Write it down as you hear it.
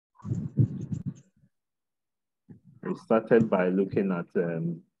we started by looking at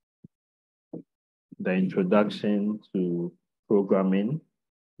the introduction to programming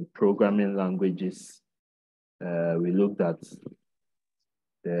languages. We looked at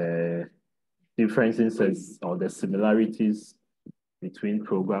the differences or the similarities between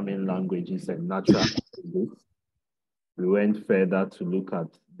programming languages and natural languages. We went further to look at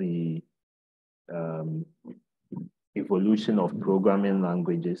the evolution of programming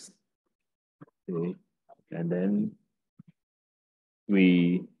languages. Okay. And then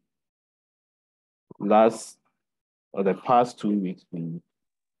the past 2 weeks,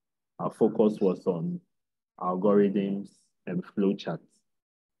 our focus was on algorithms and flowcharts,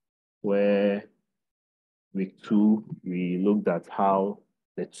 where week 2, we looked at how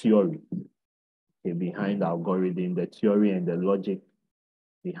the theory behind algorithm, the theory and the logic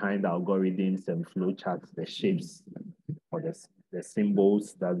behind algorithms and flowcharts, the shapes or the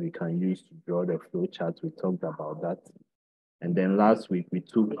symbols that we can use to draw the flowchart. We talked about that. And then last week, we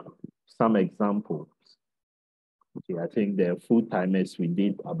took some examples. Okay, I think the full timers, we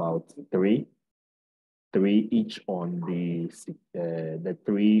did about three each on the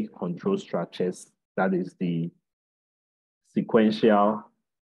 3 control structures. That is the sequential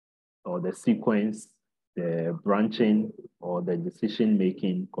or the sequence, the branching or the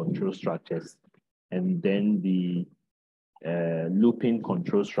decision-making control structures, and then the looping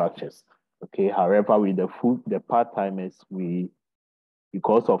control structures. Okay, however, with the part-timers,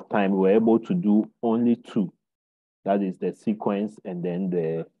 because of time, we were able to do only 2. That is the sequence and then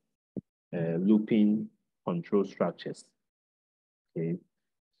the looping control structures. Okay.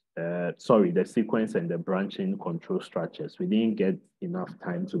 Sorry, the sequence and the branching control structures. We didn't get enough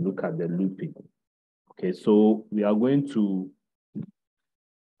time to look at the looping. Okay, so we are going to,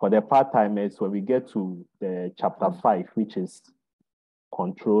 for the part-timers, when we get to the chapter 5, which is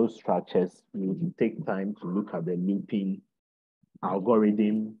control structures, we will take time to look at the looping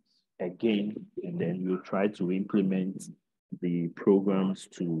algorithm again, and then we'll try to implement the programs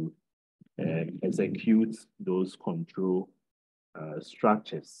to execute those control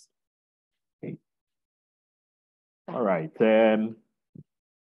structures. Okay. All right.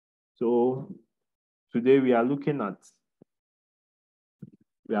 So today we are looking at,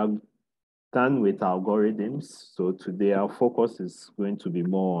 we are done with algorithms. So today our focus is going to be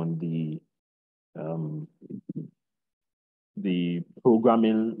more on the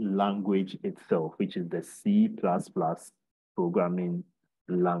programming language itself, which is the C++ programming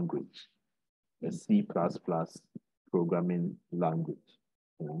language. The C++ programming language.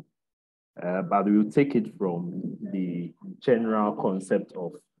 But we will take it from the general concept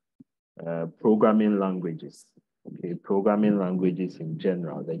of programming languages. Okay, programming languages in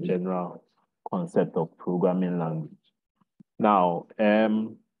general, the general concept of programming language. Now,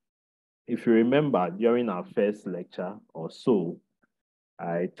 if you remember, during our first lecture or so,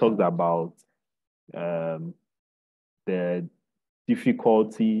 I talked about the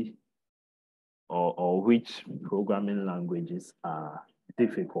difficulty or which programming languages are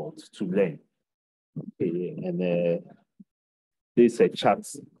difficult to learn. Okay, and this is a chart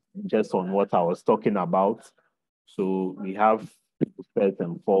just on what I was talking about. So we have first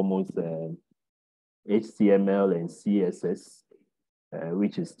and foremost HTML and CSS,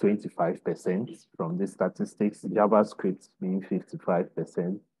 which is 25% from the statistics, JavaScript being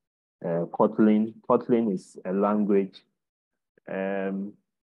 55%. Kotlin is a language.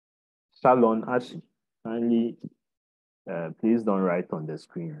 Shalon, Ashi, kindly, please don't write on the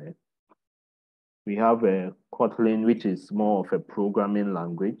screen. Right? We have Kotlin, which is more of a programming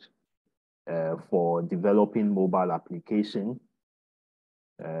language for developing mobile application,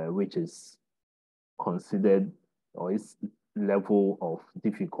 which is considered, or its level of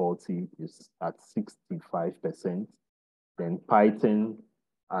difficulty is at 65%. Then Python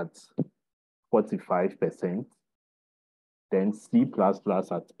at 45%. Then C++ at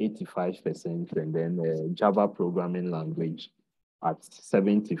 85%, and then Java programming language at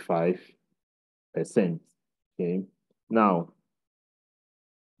 75%. Okay. Now,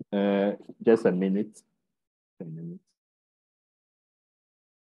 just a minute.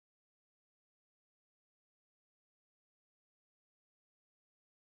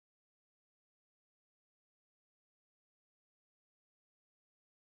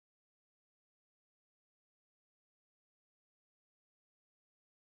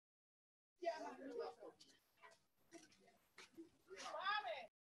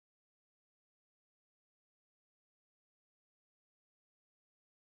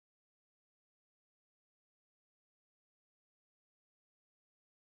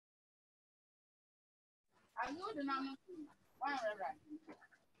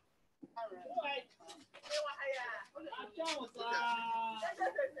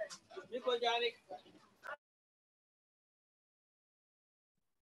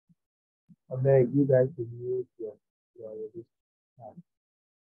 I beg you guys to mute your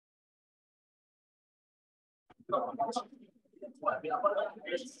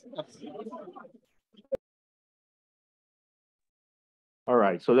All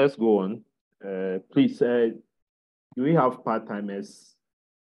right, so let's go on. Please, do we have part-timers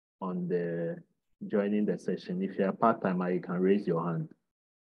on the joining the session? If you're a part-timer, you can raise your hand.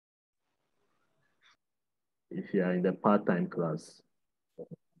 If you are in the part-time class.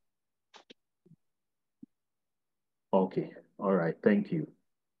 Okay, all right, thank you.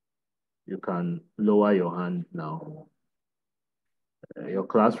 You can lower your hand now. Your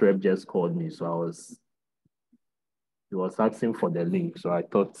class rep just called me, so he was asking for the link, so I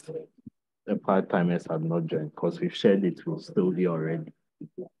thought the part-timers had not joined because we've shared it with Sylvia already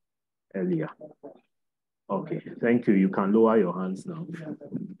earlier. Okay, thank you. You can lower your hands now.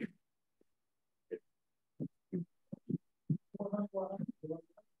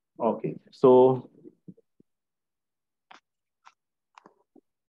 Okay, so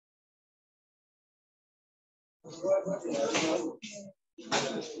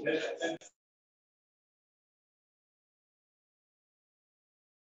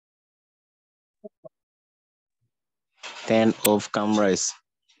Turn off cameras.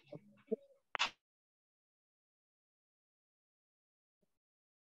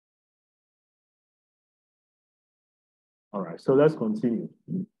 all right, so let's continue.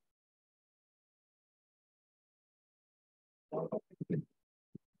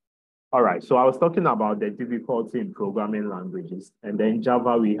 All right, so I was talking about the difficulty in programming languages, and then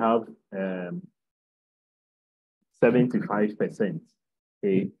Java, we have 75%.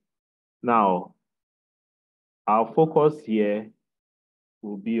 Okay, now our focus here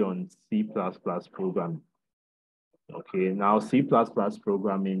will be on C++ programming. Okay, now C++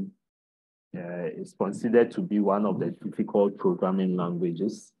 programming is considered to be one of the difficult programming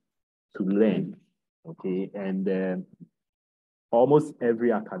languages to learn. Okay, and almost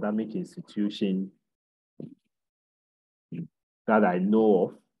every academic institution that I know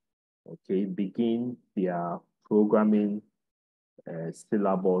of, okay, begin their programming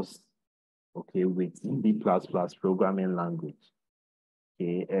syllabus, okay, with C++ programming language.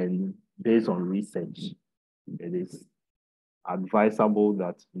 Okay, and based on research, it is advisable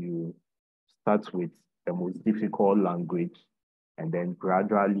that you start with the most difficult language and then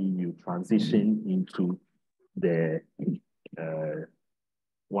gradually you transition into the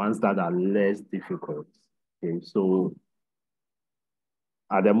ones that are less difficult. Okay, so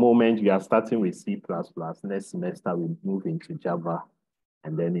at the moment we are starting with C++. Next semester we move into Java,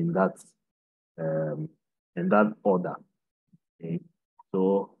 and then in that order. Okay,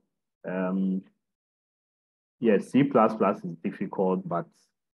 so yes, C++ is difficult, but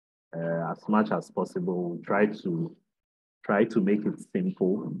as much as possible, we'll try to make it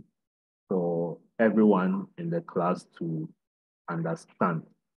simple for everyone in the class to understand.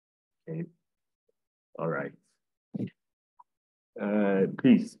 Okay. All right.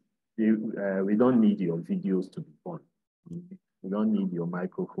 Please, we don't need your videos to be on. We don't need your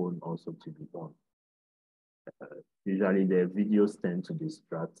microphone also to be on. Usually the videos tend to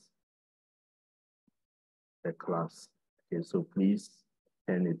distract the class. Okay, so please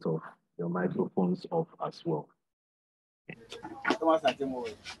turn it off. Your microphone's off as well.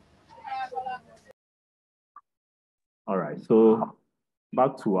 All right, so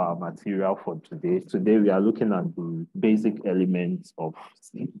back to our material for today. Today we are looking at the basic elements of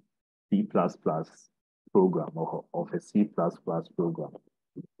C++ program or of a C++ program.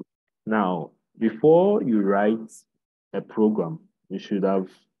 Now, before you write a program, you should have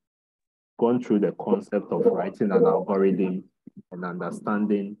gone through the concept of writing an algorithm and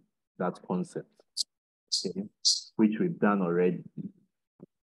understanding that concept, okay, which we've done already.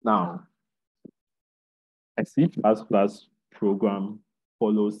 Now, a C++ program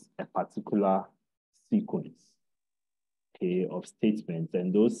follows a particular sequence, okay, of statements,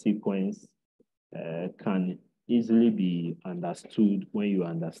 and those sequences can easily be understood when you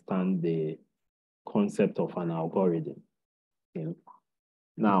understand the concept of an algorithm. Okay.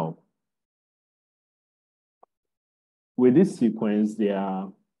 Now, with this sequence, there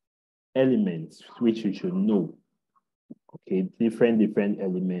are elements which you should know. Okay, different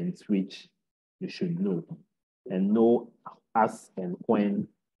elements which you should know, and know as and when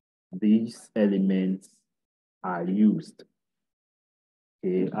these elements are used.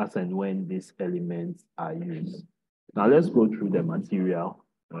 Okay, as and when these elements are used. Now let's go through the material.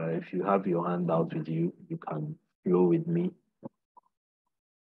 If you have your handout with you, you can flow with me.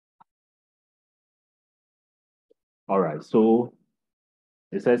 All right, so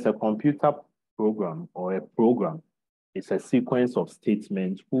It says a computer program or a program is a sequence of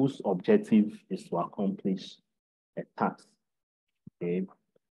statements whose objective is to accomplish a task. Okay.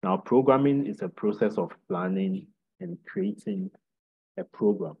 Now, programming is a process of planning and creating a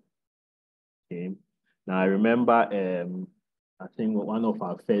program. Okay. Now, I remember, I think one of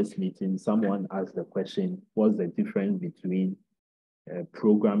our first meetings, someone asked the question, what's the difference between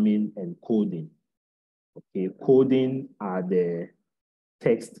programming and coding? Okay, coding are the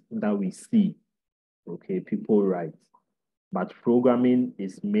text that we see, okay, people write. But programming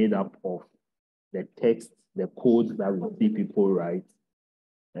is made up of the text, the code that we see people write,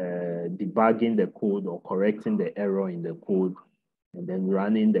 debugging the code or correcting the error in the code, and then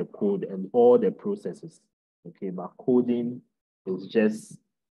running the code and all the processes. Okay, but coding is just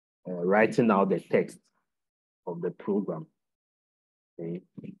writing out the text of the program. Okay,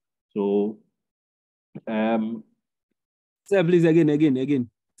 so sir, please, again.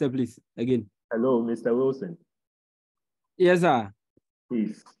 Sir, please, again. Hello, Mr. Wilson. Yes, sir.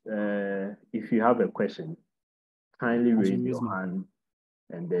 Please, if you have a question, kindly raise your hand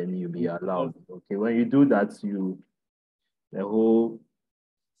and then you'll be allowed. Okay, when you do that, the whole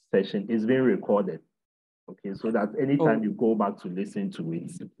session is being recorded. Okay, so that anytime you go back to listen to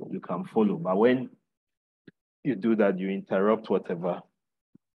it, you can follow. But when you do that, you interrupt whatever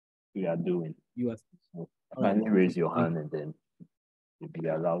we are doing. You are. So kindly raise your hand and then you'll be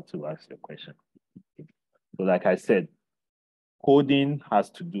allowed to ask your question. So like I said, coding has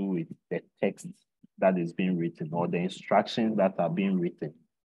to do with the text that is being written or the instructions that are being written.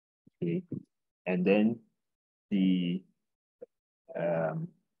 Okay, and then the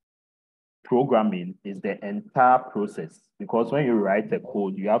programming is the entire process, because when you write a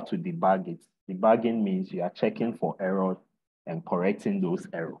code, you have to debug it. Debugging means you are checking for errors and correcting those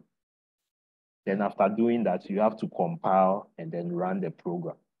errors. Then after doing that, you have to compile and then run the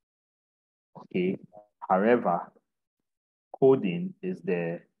program. Okay. However, coding is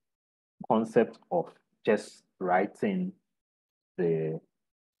the concept of just writing the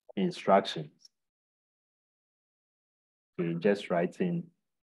instructions. Okay, just writing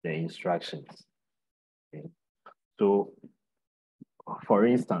the instructions. Okay. So, for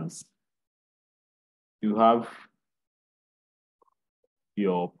instance, you have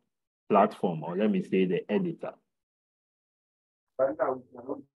your platform, or let me say the editor.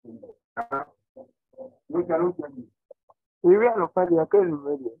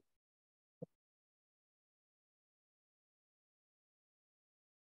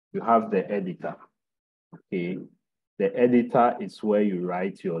 You have the editor. Okay. The editor is where you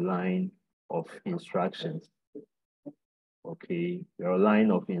write your line of instructions. Okay. Your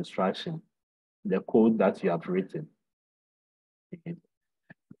line of instruction, the code that you have written. Okay.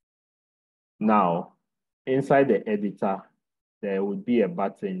 Now, inside the editor, there would be a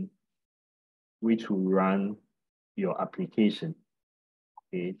button which will run your application.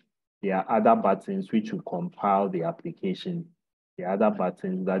 Okay. There are other buttons which will compile the application. There are other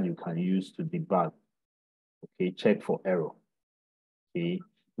buttons that you can use to debug. Okay, check for error. Okay,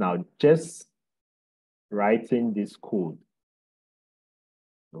 now just writing this code.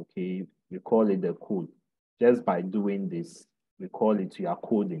 Okay, we call it the code. Just by doing this, we call it your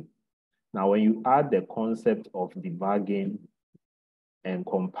coding. Now, when you add the concept of debugging and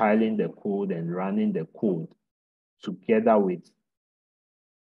compiling the code and running the code together with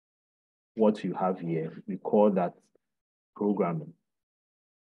what you have here, we call that programming.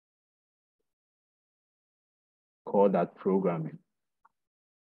 Call that programming.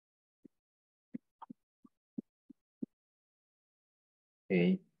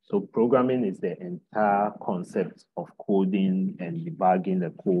 Okay, so programming is the entire concept of coding and debugging the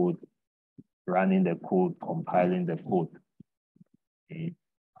code, running the code, compiling the code. Okay.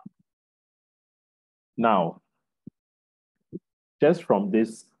 Now, just from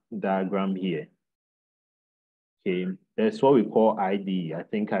this diagram here, okay, there's what we call IDE. I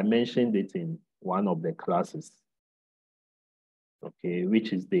think I mentioned it in one of the classes, okay,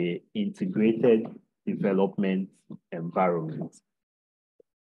 which is the Integrated Development Environment.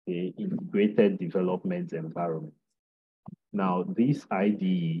 Okay, Integrated Development Environment. Now, this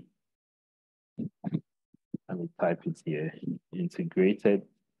IDE, let me type it here, Integrated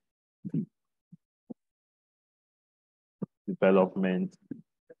Development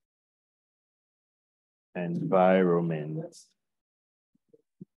Environment.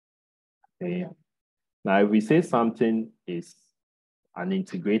 Okay. Now, if we say something is an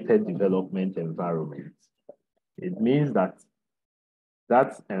integrated development environment, it means that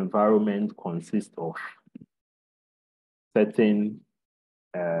that environment consists of certain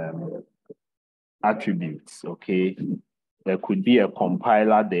attributes, okay? there could be a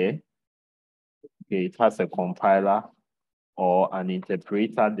compiler there. Okay, it has a compiler or an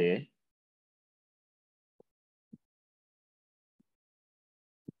interpreter there.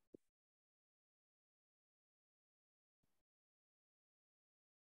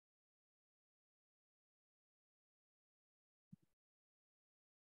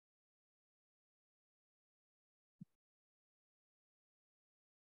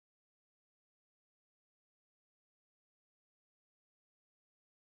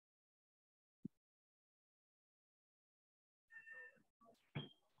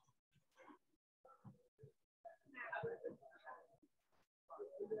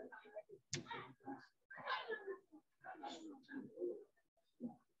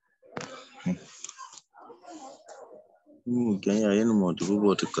 Kenya yenu moto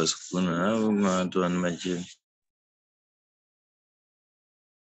robot kasukuna ngatu anmaje.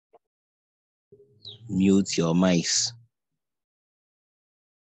 Mute your mics.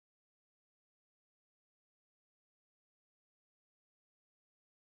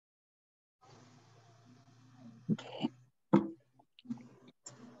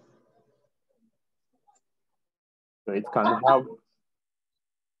 So it can have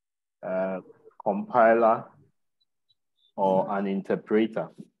a compiler or an interpreter.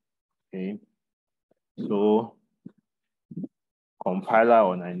 Okay, so compiler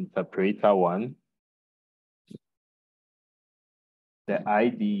on an interpreter one, the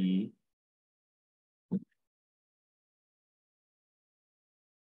IDE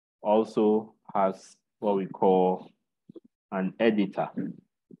also has what we call an editor.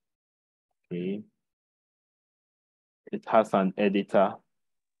 Okay, it has an editor.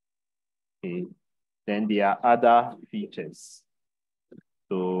 Okay, then there are other features.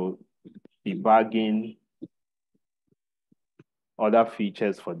 So debugging, other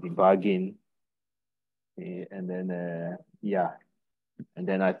features for debugging, okay, and then yeah, and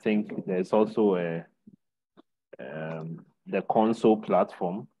then I think there's also the console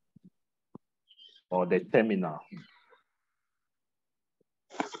platform or the terminal.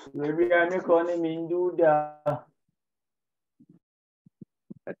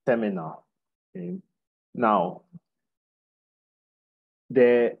 A terminal. Okay. Now,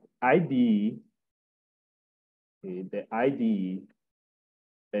 the IDE, the IDE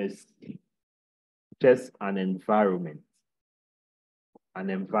is just an environment. An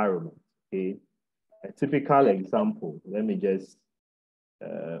environment. Okay. A typical example. Let me just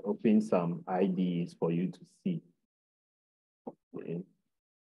open some IDEs for you to see. Okay.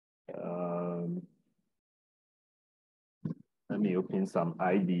 Let me open some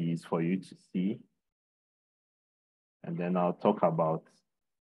IDEs for you to see. And then I'll talk about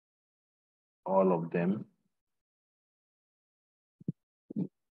all of them.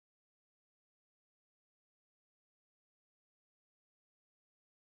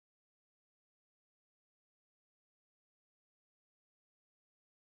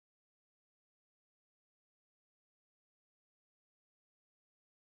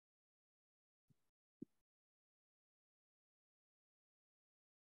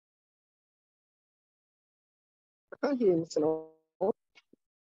 I can't hear him. So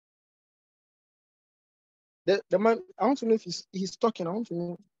the man, I want to know if he's talking. I want to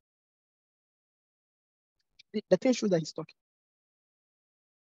know. The thing shows that he's talking.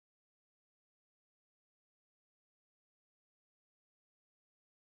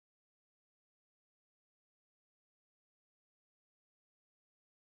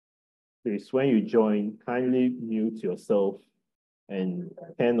 Please, when you join, kindly mute yourself and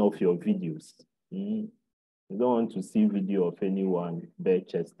turn off your videos. You don't want to see video of anyone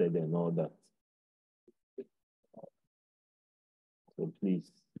bare-chested and all that. So please,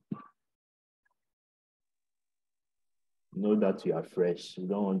 know that you are fresh. You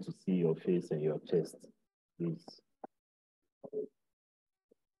don't want to see your face and your chest, please.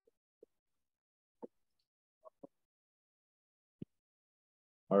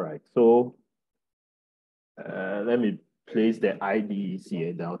 All right, so let me place the IDEs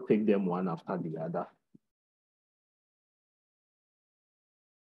here. Then I'll take them one after the other.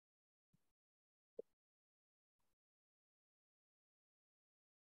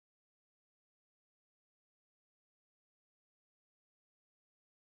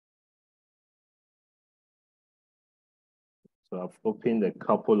 So I've opened a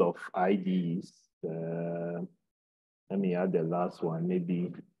couple of IDEs. Let me add the last one,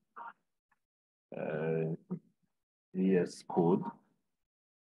 maybe VS Code.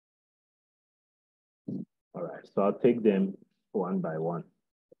 All right, so I'll take them one by one.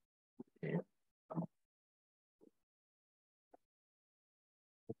 Okay.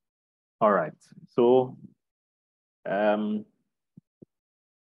 All right, so Let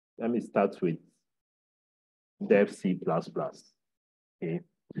me start with Dev C++. Okay.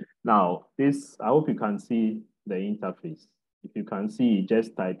 Now, this, I hope you can see the interface. If you can see,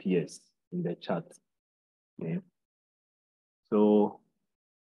 just type yes in the chat. Okay. So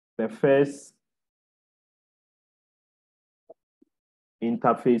the first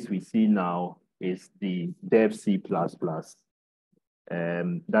interface we see now is the Dev C++.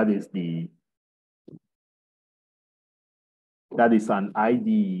 That is an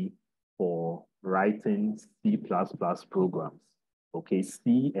IDE for writing C++ programs. Okay,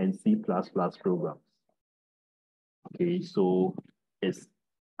 C and C++ programs. Okay, so it's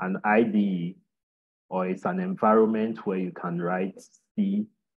an IDE, or it's an environment where you can write C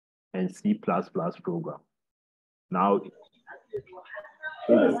and C++ program. Now,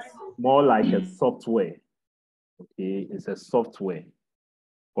 it's more like a software. Okay, it's a software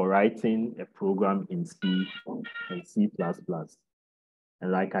for writing a program in C and C++.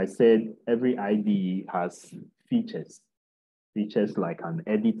 And like I said, every IDE has features like an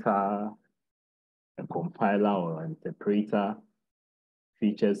editor, a compiler or an interpreter,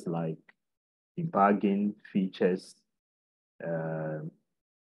 features like debugging, features, a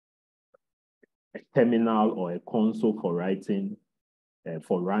terminal or a console for writing,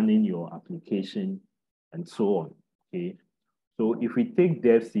 for running your application, and so on. Okay. So if we take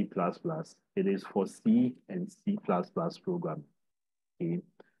Dev C++, it is for C and C++ programming. Okay.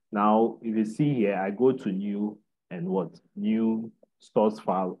 Now, if you see here, I go to new and what? New source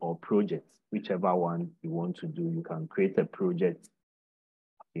file or project, whichever one you want to do. You can create a project.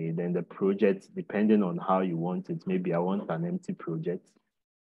 Okay, then the project, depending on how you want it, maybe I want an empty project.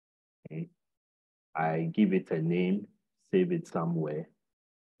 Okay. I give it a name, save it somewhere,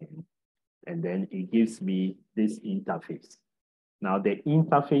 and then it gives me this interface. Now, the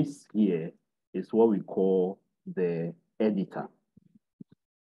interface here is what we call the editor.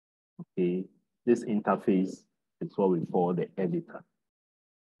 Okay, this interface is what we call the editor.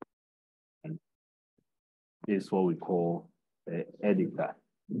 And this is what we call the editor.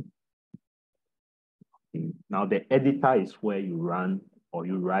 Okay. Now, the editor is where you run or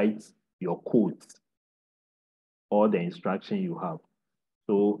you write your code or the instruction you have.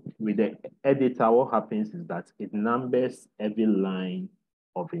 So with the editor, what happens is that it numbers every line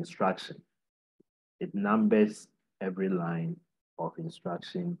of instruction. It numbers every line of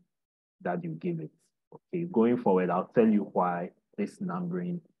instruction that you give it. Okay, going forward, I'll tell you why this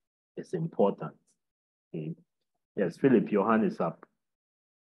numbering is important. Okay. Yes, Philip, your hand is up.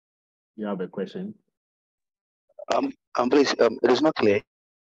 You have a question? Please, it is not clear.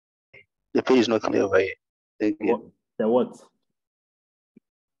 The page is not clear over here. Thank you. The what?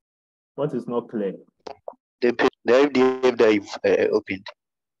 What is not clear? The page, the FDF that you've opened.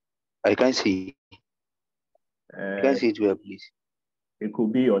 I can't see. I can't see it well, please. It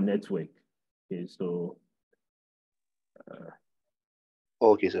could be your network. Okay, so.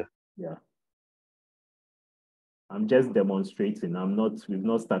 Okay, sir. Yeah. I'm just demonstrating. We've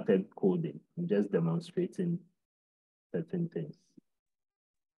not started coding. I'm just demonstrating certain things.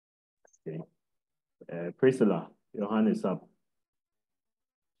 Okay. Priscilla, your hand is up.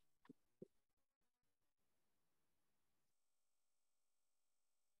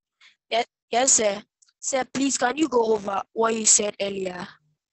 Yes, sir. Sir, please, can you go over what you said earlier?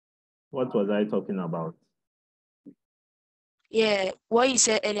 What was I talking about? Yeah, what you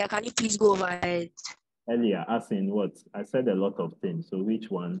said earlier, can you please go over it? Earlier, as in what? I said a lot of things. So which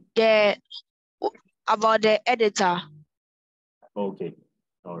one? Yeah, about the editor. Okay.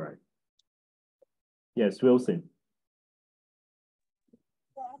 All right. Yes, Wilson.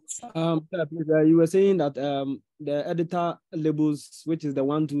 You were saying that the editor labels, which is the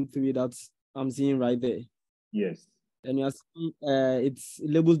 1, 2, 3 that I'm seeing right there. Yes. And you are seeing it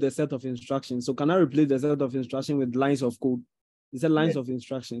labels the set of instructions. So can I replace the set of instructions with lines of code? Is it lines of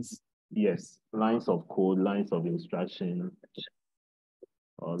instructions? Yes, lines of code, lines of instruction,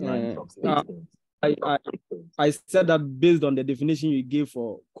 or lines of statements. I said that based on the definition you gave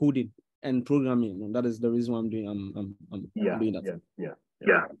for coding and programming, and that is the reason why I'm doing. I'm doing that. Yeah.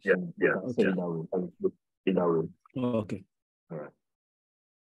 Okay. All right.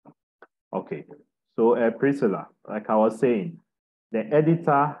 Okay. So, Priscilla, like I was saying, the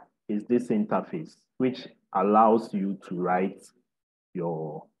editor is this interface which allows you to write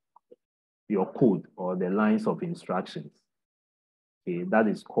your code or the lines of instructions. Okay, that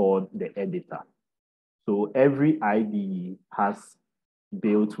is called the editor. So every IDE has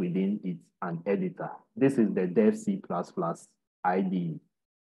built within it an editor. This is the Dev C++ IDE.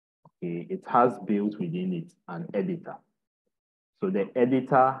 Okay, it has built within it an editor. So the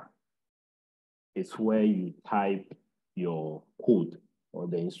editor is where you type your code or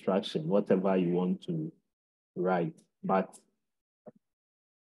the instruction, whatever you want to write. But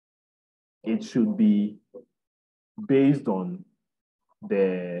it should be based on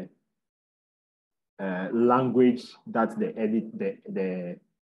the language that the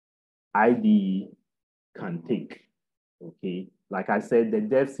IDE can take. Okay, like I said, the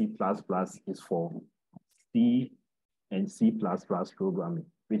Dev C++ is for C and C++ programming,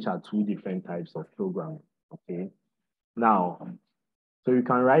 which are two different types of programming. Okay, now, so you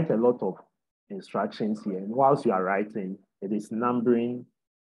can write a lot of instructions here, and whilst you are writing, it is numbering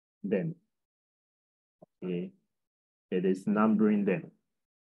them. Okay, it is numbering them.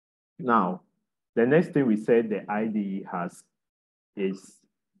 Now, the next thing we said the IDE has is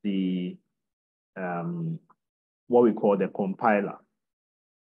the what we call the compiler.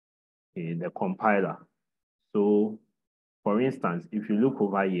 Okay, the compiler. So, for instance, if you look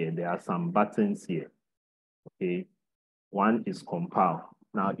over here, there are some buttons here. Okay, one is compile.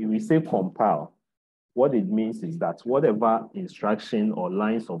 Now, if we say compile, what it means is that whatever instruction or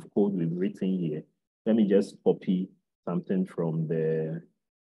lines of code we've written here, let me just copy something from the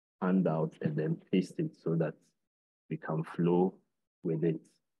handout and then paste it so that we can flow with it.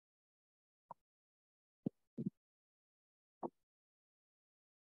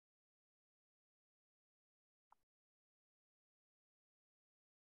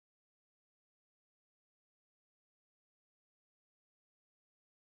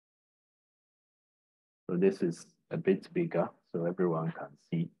 So this is a bit bigger so everyone can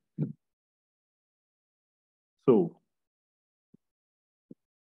see. So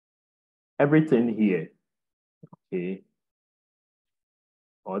everything here, okay,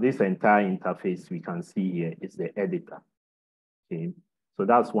 or this entire interface we can see here is the editor. Okay, so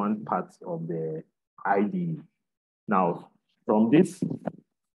that's one part of the IDE. Now, from this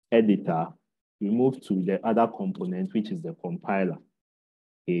editor, we move to the other component, which is the compiler.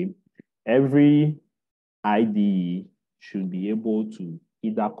 Okay, every IDE should be able to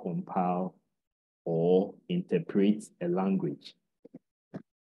either compile or interpret a language.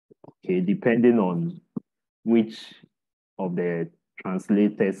 Okay, depending on which of the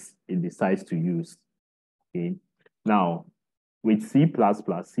translators it decides to use. Okay, now with C++,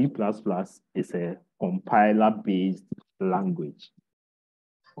 C++ is a compiler-based language.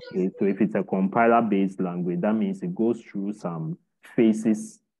 Okay, so if it's a compiler-based language, that means it goes through some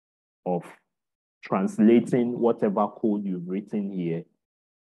phases of translating whatever code you've written here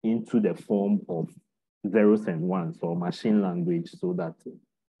into the form of zeros and ones or machine language so that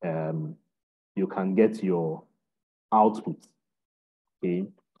you can get your output. Okay,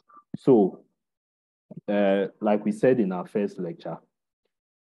 so like we said in our first lecture,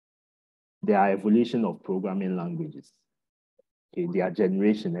 there are evolution of programming languages. Okay, their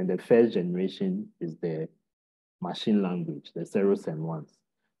generation, and the first generation is the machine language, the zeros and ones.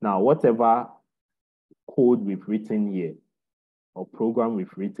 Now, whatever code we've written here or program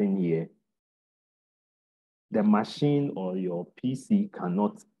we've written here, the machine or your PC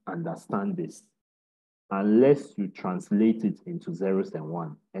cannot understand this unless you translate it into zeros and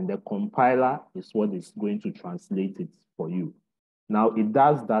ones. And the compiler is what is going to translate it for you. Now, it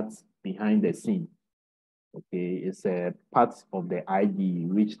does that behind the scene. Okay, it's a part of the IDE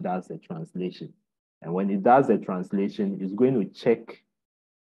which does the translation. And when it does the translation, it's going to check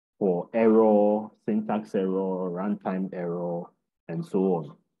for error, syntax error, runtime error, and so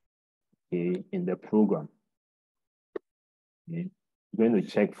on, okay, in the program. Okay, it's going to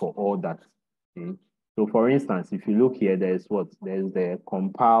check for all that. Okay. So for instance, if you look here, there's what? There's the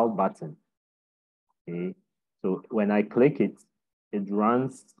compile button. Okay, so when I click it, it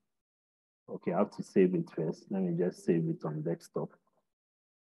runs. Okay, I have to save it first. Let me just save it on desktop.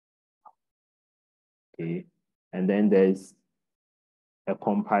 Okay, and then there's a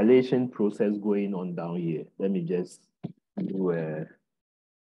compilation process going on down here. Let me just do a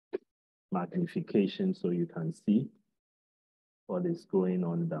magnification so you can see what is going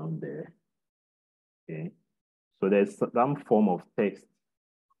on down there. Okay, so there's some form of text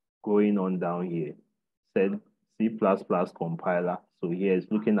going on down here. Said C++ compiler. So here is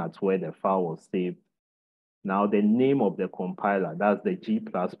looking at where the file was saved. Now the name of the compiler, that's the G++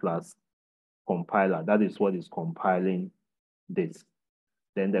 compiler. That is what is compiling this.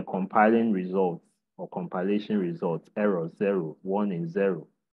 Then the compiling results or compilation results, error 0, 1 is 0.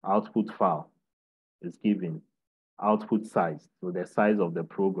 Output file is given. Output size, so the size of the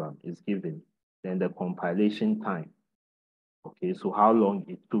program is given. Then the compilation time. Okay, so how long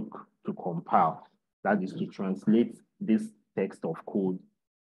it took to compile. That is to translate this text of code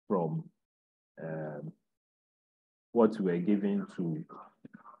from what we were given to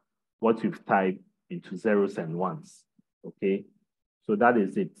what you've typed into zeros and ones, okay? So that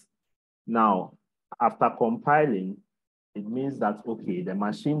is it. Now, after compiling, it means that, okay, the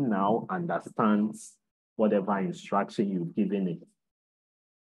machine now understands whatever instruction you've given it.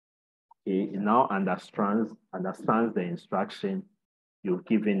 Okay, it now understands the instruction you've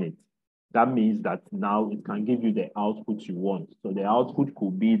given it. That means that now it can give you the output you want. So the output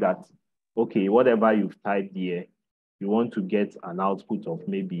could be that, okay, whatever you've typed here, you want to get an output of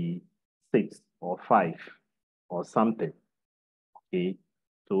maybe 6 or 5 or something. Okay,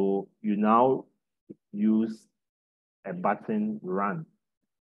 so you now use a button run,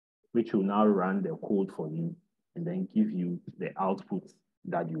 which will now run the code for you and then give you the output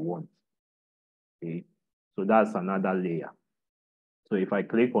that you want. Okay, so that's another layer. So if I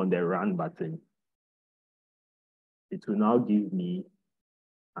click on the run button, it will now give me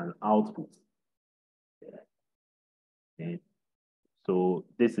an output. Okay, so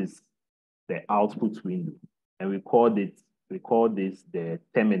this is the output window, and we call this the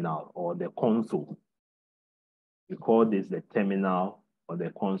terminal or the console. We call this the terminal or the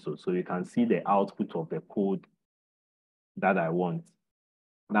console, so you can see the output of the code that I want.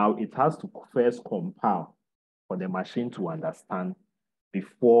 Now it has to first compile for the machine to understand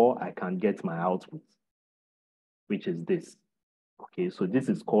before I can get my output, which is this. Okay, so this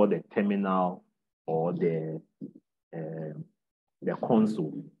is called the terminal or the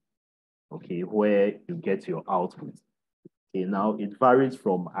console. Okay, where you get your output. Okay, now it varies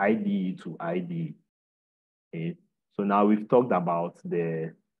from IDE to IDE. Okay, so now we've talked about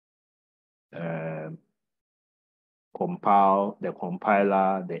the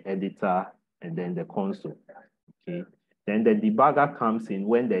compiler, the editor, and then the console. Okay, then the debugger comes in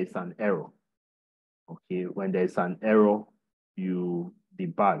when there is an error. Okay, when there's an error, you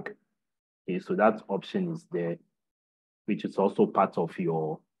debug. Okay, so that option is there, which is also part of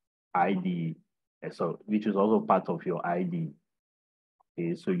your IDE. So which is also part of your IDE.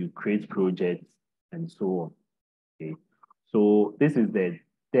 Okay, so you create projects and so on. Okay, so this is the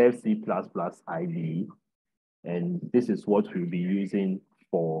Dev C++ IDE, and this is what we'll be using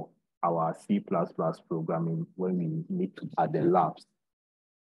for our C++ programming when we need to add the labs.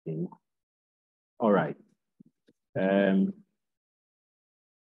 Okay. All right.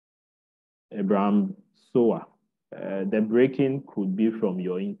 Abraham Soa, the breaking could be from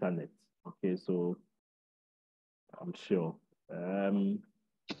your internet. Okay, so I'm sure.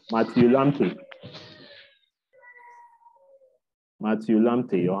 Matthew Lamte. Matthew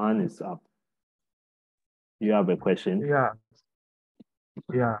Lamte, your hand is up. You have a question? Yeah.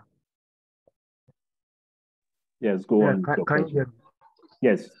 Yes, go on. Can you hear me?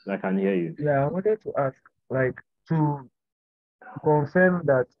 Yes, I can hear you. Yeah, I wanted to ask, like, to confirm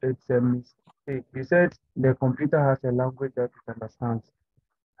that it's a mistake. You said the computer has a language that it understands.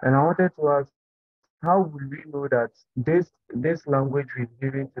 And I wanted to ask, how will we know that this language we're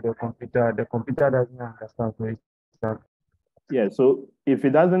giving to the computer doesn't understand? For instance? Yeah, so if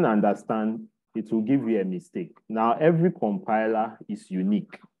it doesn't understand, it will give you a mistake. Now, every compiler is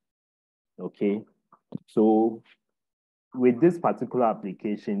unique. Okay, so with this particular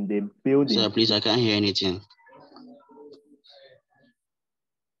application, they build. Sir, please, I can't hear anything.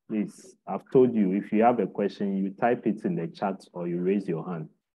 Please, I've told you, if you have a question, you type it in the chat or you raise your hand.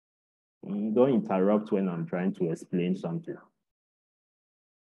 Don't interrupt when I'm trying to explain something.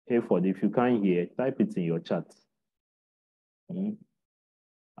 Hayford, if you can't hear, type it in your chat.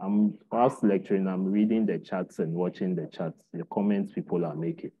 I'm whilst lecturing, I'm reading the chats and watching the chats, the comments people are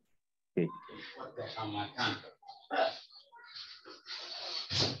making. Okay.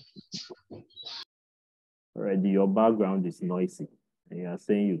 Already, your background is noisy, and you are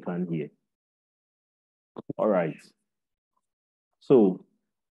saying you can't hear. All right. So,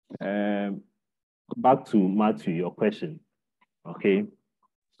 back to Matthew, your question. Okay.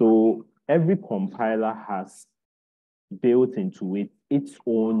 So every compiler has built into it its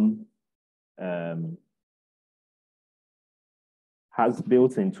own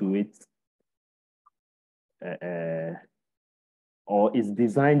or is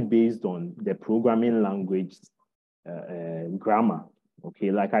designed based on the programming language grammar.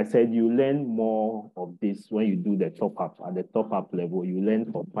 Okay, like I said, you learn more of this when you do the top up. At the top up level, you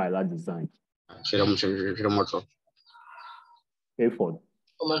learn compiler design. Hayford,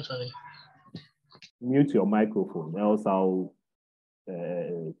 mute your microphone, else I'll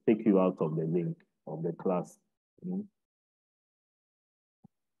take you out of the link of the class.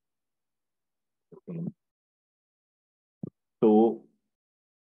 Okay. So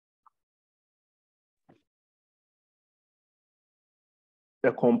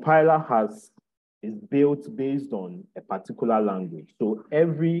the compiler is built based on a particular language. So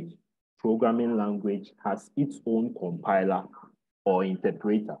every programming language has its own compiler or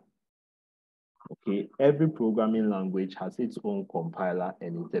interpreter. Okay, every programming language has its own compiler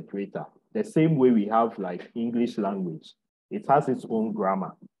and interpreter. The same way we have like English language, it has its own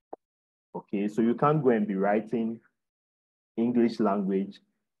grammar. Okay, so you can't go and be writing English language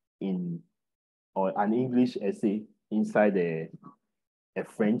or an English essay inside a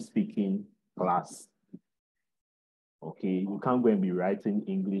French-speaking class. Okay, you can't go and be writing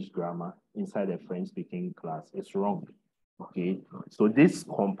English grammar inside a French-speaking class. It's wrong. Okay, so this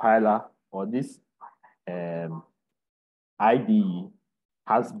compiler or this IDE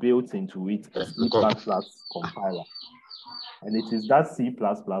has built into it a C++ compiler. And it is that C++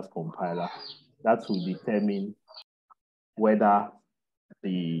 compiler that will determine whether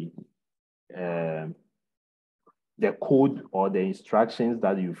the code or the instructions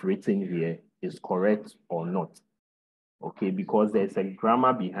that you've written here is correct or not. Okay, because there's a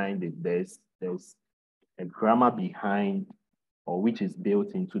grammar behind it. There's a grammar behind, or which is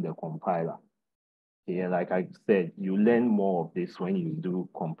built into the compiler. Yeah, like I said, you learn more of this when you do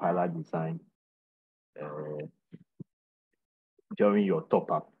compiler design during your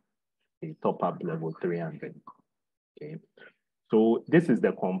top-up, top-up level 300. Okay, so this is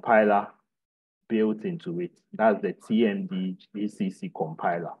the compiler built into it. That's the TMD GCC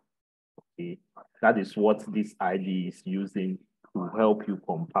compiler. Okay, that is what this IDE is using to help you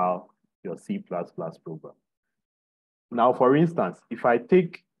compile your C++ program. Now, for instance, if I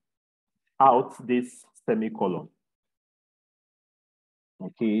take out this semicolon,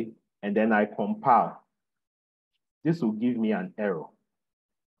 okay, and then I compile, this will give me an error.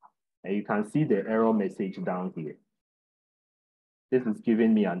 And you can see the error message down here. This is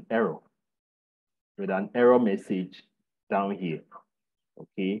giving me an error with an error message down here,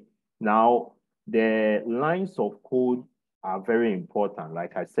 okay? Now, the lines of code are very important,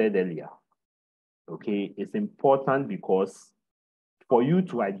 like I said earlier, okay? It's important because for you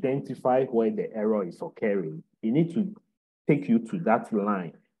to identify where the error is occurring, you need to take you to that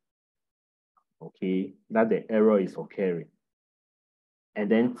line, okay, that the error is occurring, and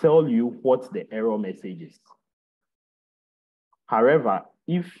then tell you what the error message is. However,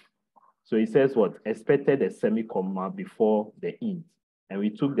 so it says what? Expected a semicolon before the int, and we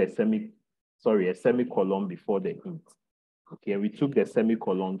took a semicolon before the int. Okay, we took the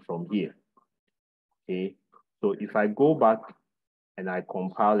semicolon from here. Okay, so if I go back and I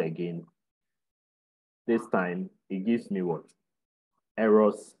compile again, this time it gives me what?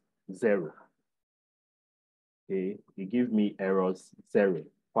 Errors 0. Okay, it gives me errors 0.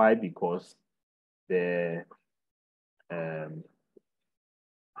 Why? Because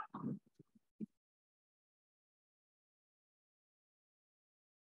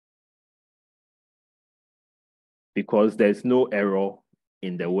because there's no error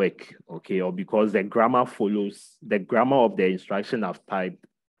in the work, okay, or because the grammar of the instruction I've typed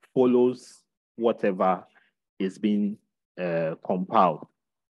follows whatever is being compiled,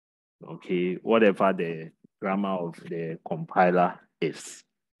 okay, whatever the grammar of the compiler is,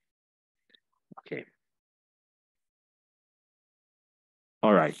 okay.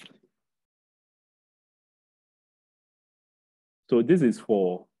 All right. So this is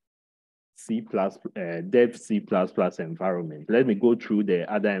for dev C++ environment. Let me go through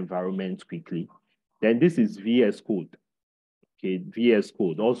the other environments quickly. Then this is VS Code. Okay, VS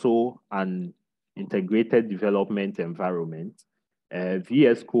Code, also an integrated development environment.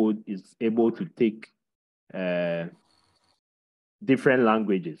 VS Code is able to take different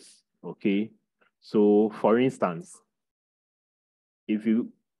languages, okay? So for instance, if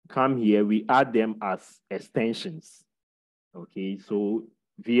you come here, we add them as extensions, okay? So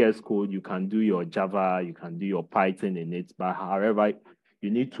VS Code, you can do your Java, you can do your Python in it, but however, you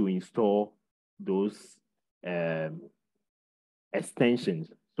need to install those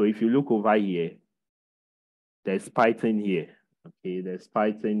extensions. So if you look over here, there's Python here, okay? There's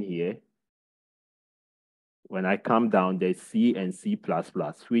Python here. When I come down, there's C and C++,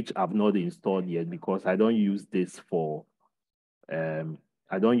 which I've not installed yet because I don't use this for,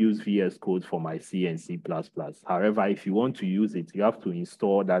 I don't use VS Code for my C and C++. However, if you want to use it, you have to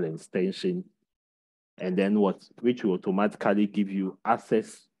install that extension, and then which will automatically give you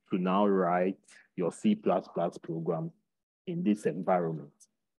access to now write your C++ program in this environment.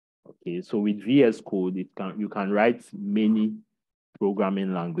 Okay, so with VS Code, you can write many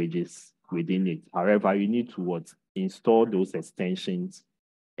programming languages within it. However, you need to install those extensions,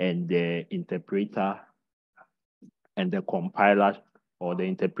 and the interpreter and the compiler, or the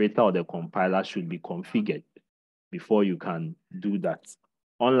interpreter or the compiler should be configured before you can do that.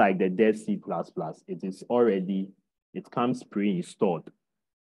 Unlike the dev C++, it comes pre-installed.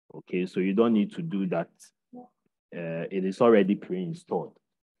 Okay. Okay, so you don't need to do that. It is already pre-installed.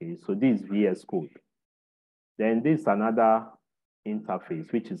 Okay, so this is VS Code. Then this is another interface,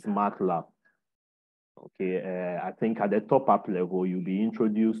 which is MATLAB. Okay, I think at the top up level, you'll be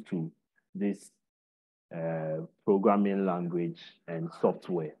introduced to this programming language and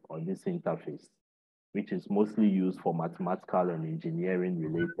software, or this interface, which is mostly used for mathematical and engineering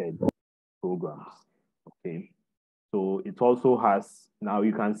related programs. Okay, so it also has, now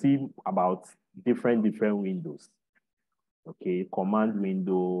you can see about different windows. Okay, command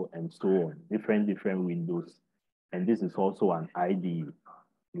window and so on, different windows. And this is also an IDE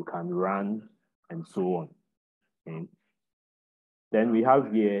you can run and so on. Okay. Then we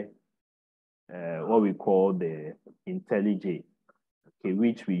have here what we call the IntelliJ, okay,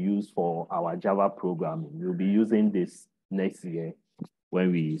 which we use for our Java programming. We'll be using this next year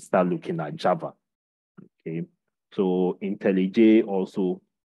when we start looking at Java. Okay, so IntelliJ also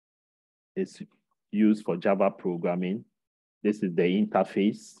is used for Java programming. This is the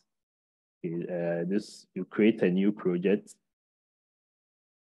interface. Okay, this, you create a new project.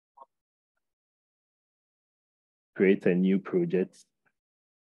 Create a new project.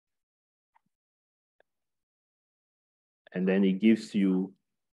 And then it gives you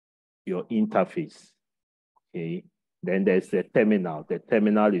your interface. Okay. Then there's the terminal. The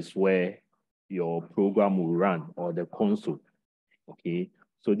terminal is where your program will run, or the console. Okay.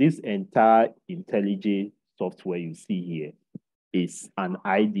 So this entire IntelliJ software you see here is an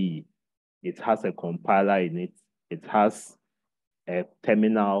IDE. It has a compiler in it. It has a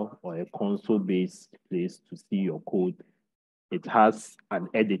terminal or a console-based place to see your code. It has an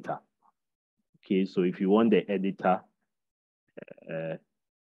editor. Okay, so if you want the editor,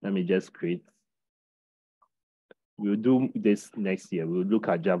 let me just create. We'll do this next year. We'll look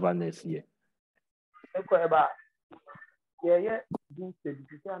at Java next year.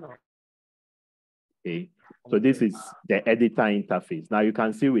 Okay, so this is the editor interface. Now you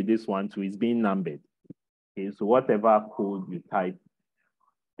can see with this one too, it's being numbered. Okay, so whatever code you type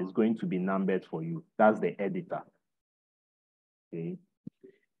is going to be numbered for you. That's the editor. Okay,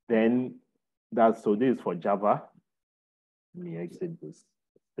 then so this is for Java. Let me exit this,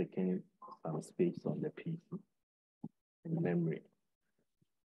 taking some space on the PC in memory.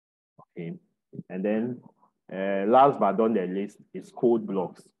 Okay, and then last but not the least is Code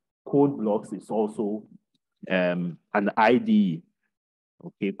Blocks. Code Blocks is also an IDE.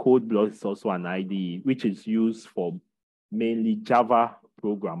 Okay, Code Blocks is also an IDE, which is used for mainly Java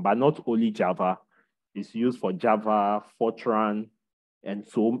program, but not only Java. It's used for Java, Fortran, and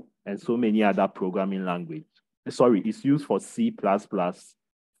so many other programming languages. Sorry, it's used for C++,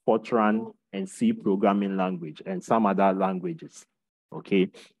 Fortran, and C programming language, and some other languages. Okay,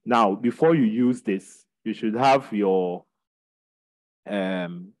 now before you use this, you should have your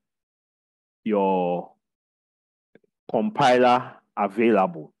compiler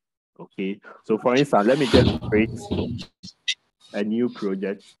available. Okay, so for instance, let me just create a new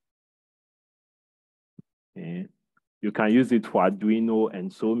project. Okay. You can use it for Arduino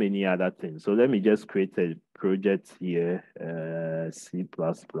and so many other things. So let me just create a project here, C++.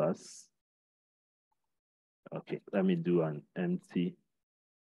 Okay, let me do an empty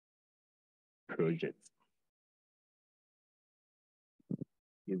project.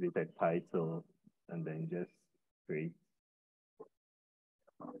 Give it a title and then just create.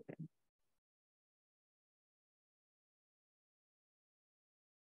 Okay.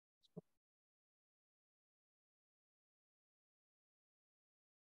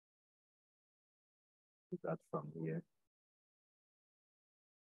 That from here.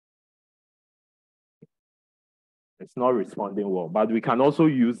 It's not responding well, but we can also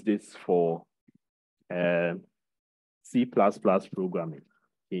use this for C++ programming.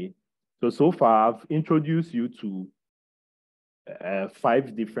 Okay, so far I've introduced you to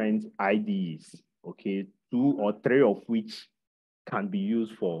 5 different IDEs. Okay, 2 or 3 of which can be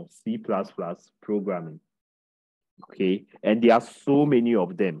used for C++ programming. Okay, and there are so many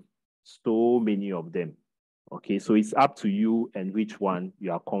of them. Okay, so it's up to you and which one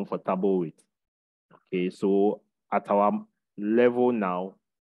you are comfortable with. Okay, so at our level now,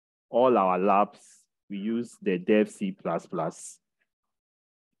 all our labs, we use the Dev C++.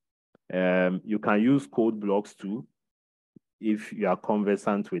 You can use Code Blocks too, if you are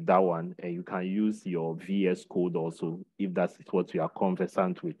conversant with that one, and you can use your VS Code also, if that's what you are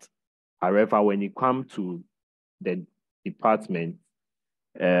conversant with. However, when you come to the department,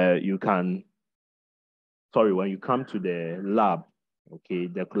 when you come to the lab, okay,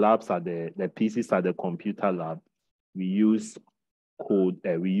 the labs are the PCs are the computer lab. We use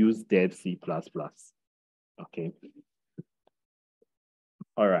we use Dev C++. Okay.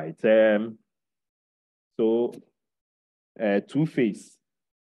 All right. So Two-Face,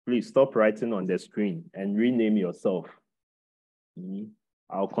 please stop writing on the screen and rename yourself.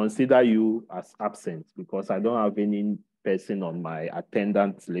 I'll consider you as absent because I don't have any person on my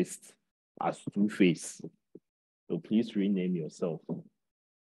attendance list as Two-Face. So please rename yourself.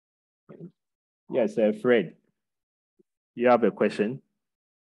 Yes, Fred, you have a question?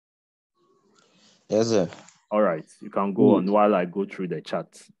 Yes, sir. All right, you can go on while I go through the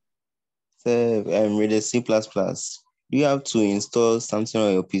chat. So, with the C++, do you have to install something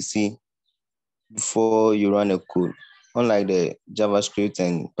on your PC before you run a code? Unlike the JavaScript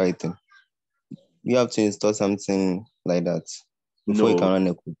and Python, you have to install something like that before you can run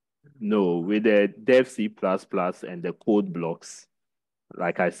a code. No, with the dev C++ and the code blocks,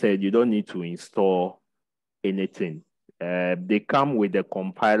 like I said, you don't need to install anything. They come with the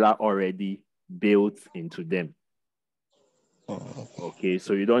compiler already built into them. Okay,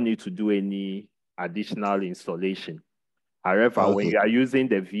 so you don't need to do any additional installation. However, when you are using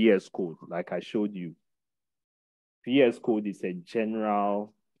the VS Code, like I showed you, VS Code is a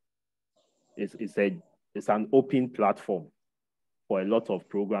general, it's an open platform for a lot of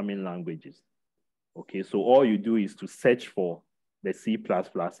programming languages. Okay, so all you do is to search for the C++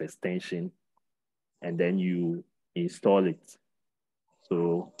 extension and then you install it.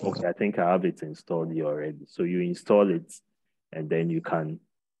 So, okay, I think I have it installed here already. So you install it and then you can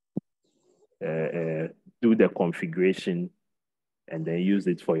do the configuration and then use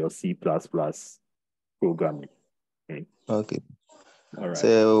it for your C++ programming. Okay. Okay. All right.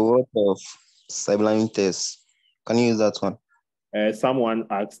 So what of Sublime Text? Can you use that one? Someone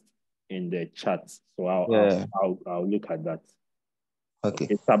asked in the chat, so I'll look at that.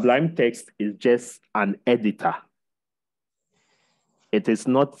 Okay. Sublime Text is just an editor. It is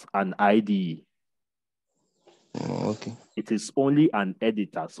not an IDE. Okay. It is only an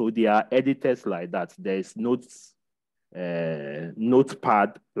editor. So there are editors like that. There's Notepad++,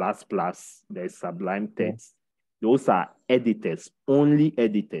 there's Sublime Text. Those are editors, only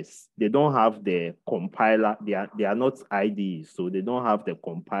editors. They don't have the compiler. They are not IDEs, so they don't have the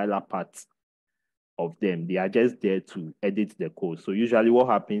compiler part of them. They are just there to edit the code. So usually what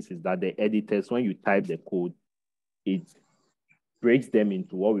happens is that the editors, when you type the code, it breaks them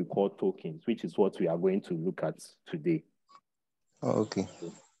into what we call tokens, which is what we are going to look at today. Okay.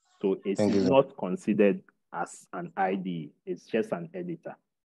 So it's not considered as an IDE. It's just an editor.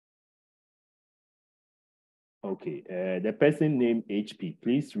 Okay, the person named HP,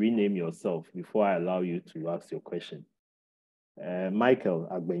 please rename yourself before I allow you to ask your question. Michael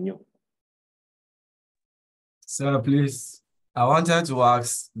Agbenyo. Sir, please, I wanted to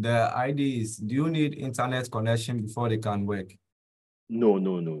ask the IDs, do you need internet connection before they can work? No.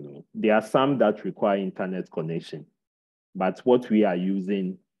 There are some that require internet connection, but what we are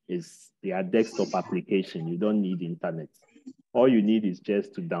using is their desktop application. You don't need internet. All you need is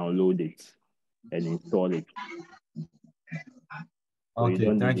just to download it and install it. So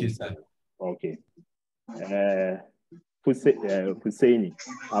okay, thank you, sir. Okay. Husseini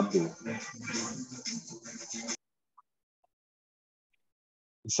Abdul.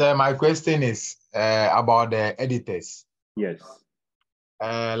 So my question is about the editors. Yes.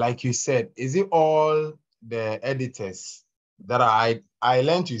 Like you said, is it all the editors that are I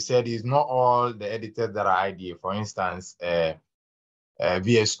learned you said is not all the editors that are IDEA, for instance,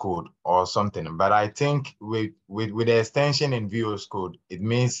 VS Code or something. But I think with the extension in VS Code, it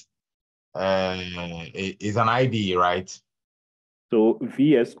means it's an IDE, right? So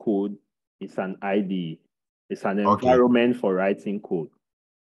VS Code is an IDE. It's an environment for writing code.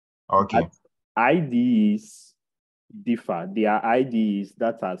 Okay. But IDEs differ. There are IDEs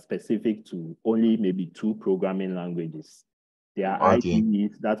that are specific to only maybe 2 programming languages. There are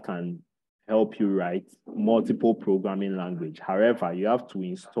IDEs that can help you write multiple programming language. However, you have to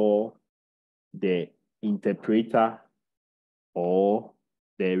install the interpreter or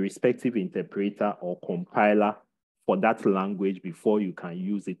the respective interpreter or compiler for that language before you can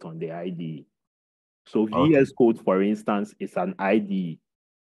use it on the IDE. So VS Code, for instance, is an IDE,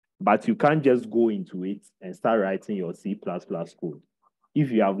 but you can't just go into it and start writing your C++ code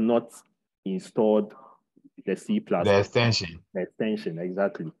if you have not installed the C++. The extension. The extension,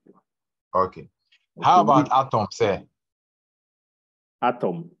 exactly. Okay. How about Atom, sir?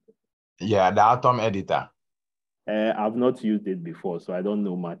 Atom? Yeah, the Atom editor. I've not used it before, so I don't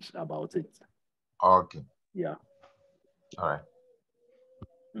know much about it. Okay. Yeah. All right.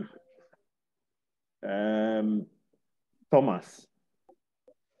 Thomas.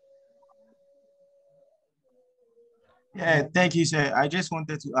 Yeah, thank you, sir. I just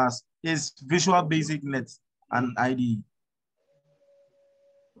wanted to ask, is Visual Basic Net an IDE?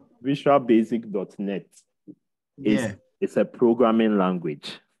 VisualBasic.net Yeah. is a programming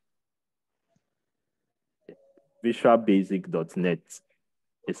language. VisualBasic.net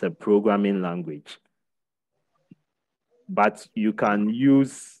is a programming language. But you can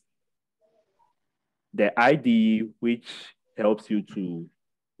use the IDE, which helps you to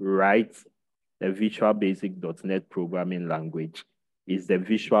write the VisualBasic.net programming language, is the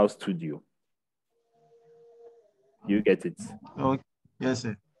Visual Studio. You get it? Okay. Yes,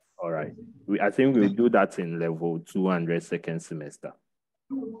 sir. All right. I think we'll do that in level 200 second semester.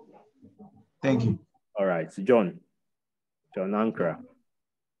 Thank you. All right. So John Ankara.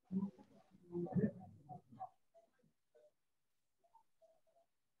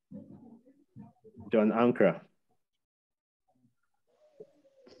 John Ankara.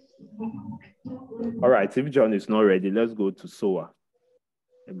 All right. If John is not ready, let's go to Soa.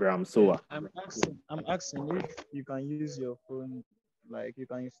 Abraham Soa. I'm asking if you can use your phone, like you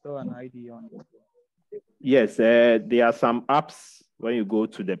can install an ID on your phone. Yes, there are some apps when you go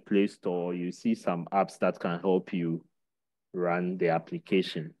to the Play Store, you see some apps that can help you run the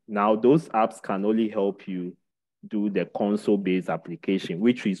application. Now, those apps can only help you do the console-based application,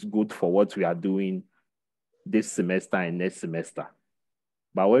 which is good for what we are doing this semester and next semester.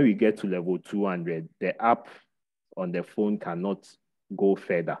 But when we get to level 200, the app on the phone cannot go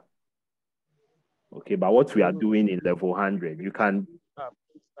further. Okay, but what we are doing in level 100, you can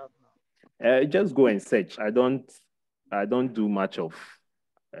just go and search. I don't do much of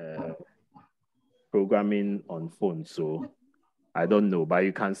programming on phone, so I don't know, but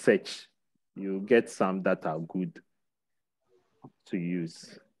you can search. You get some that are good to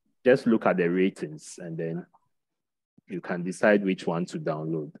use. Just look at the ratings and then you can decide which one to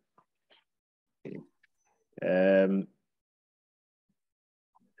download.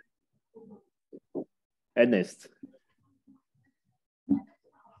 Ernest.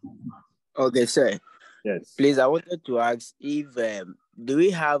 Okay, sir. Yes. Please, I wanted to ask if do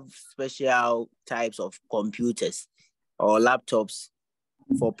we have special types of computers or laptops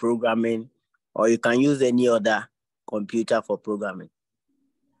for programming, or you can use any other computer for programming?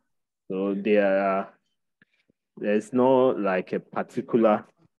 So there's no like a particular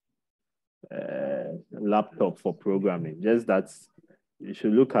laptop for programming, just that you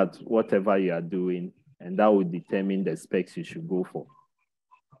should look at whatever you are doing and that will determine the specs you should go for.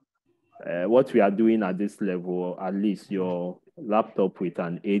 What we are doing at this level, at least your laptop with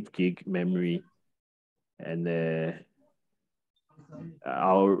an 8 gig memory, and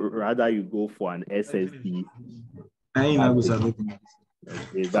I'll rather you go for an SSD. Okay,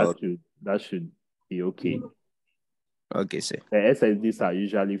 that should be okay. Okay, sir. The SSDs are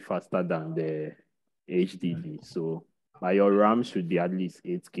usually faster than the HDD, so but your RAM should be at least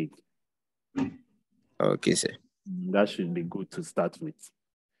 8 gig. Okay, sir. That should be good to start with.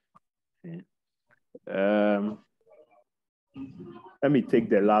 Okay. Let me take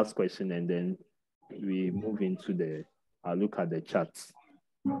the last question and then we move into I'll look at the charts.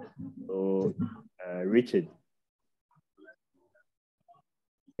 So, Richard.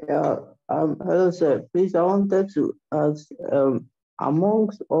 Yeah, hello, sir. Please, I wanted to ask,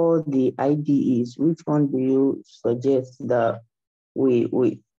 amongst all the IDEs, which one do you suggest that we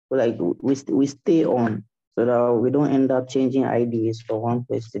stay on so that we don't end up changing IDEs from one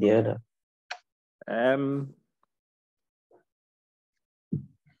place to the other?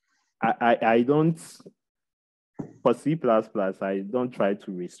 I don't, for C++, I don't try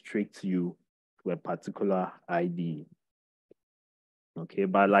to restrict you to a particular IDE. Okay,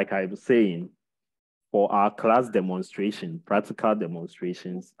 but like I was saying, for our class demonstration, practical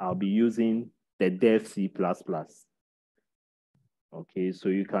demonstrations, I'll be using the Dev C++. Okay, so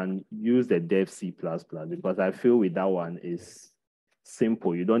you can use the Dev C++ because I feel with that one is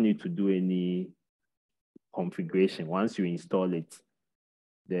simple. You don't need to do any configuration. Once you install it,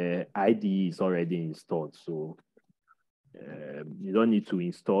 the IDE is already installed. So you don't need to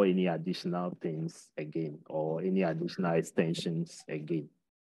install any additional things again or any additional extensions again.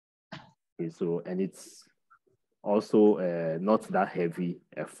 Okay, so, and it's also not that heavy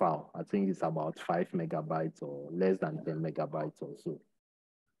a file. I think it's about 5 megabytes or less than 10 megabytes or so.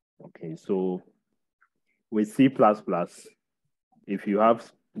 Okay, so with C++, if you have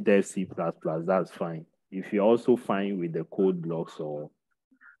Dev C++, that's fine. If you're also fine with the code blocks or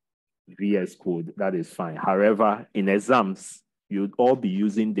VS Code, that is fine. However, in exams, you'd all be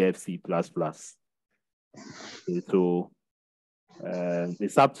using Dev C++. Okay, so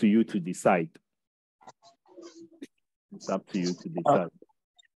it's up to you to decide. It's up to you to decide.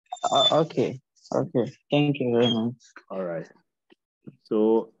 Okay. Thank you very much. All right.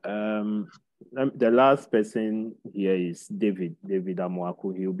 So The last person here is David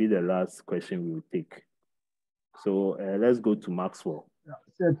Amoako. He'll be the last question we will take. So let's go to Maxwell.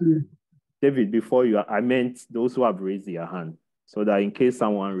 Certainly. David, before you, I meant those who have raised their hand, so that in case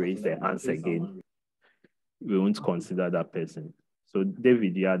someone raised their hands again, we won't consider that person. So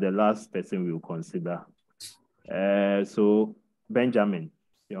David, you are the last person we will consider. So Benjamin,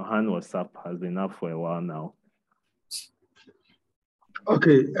 your hand was up, has been up for a while now.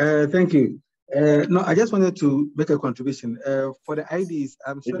 Okay, thank you. No, I just wanted to make a contribution. For the IDs,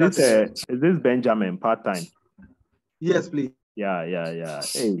 I'm sure is this Benjamin part-time? Yes, please. Yeah.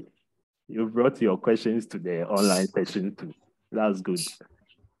 Hey, you brought your questions to the online session too. That's good.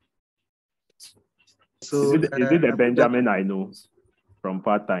 So is it the Benjamin I know from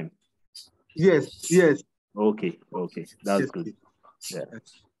part-time? Yes. Okay, that's yes, good. Please.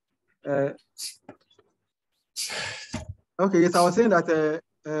 Yeah. Okay, yes, I was saying that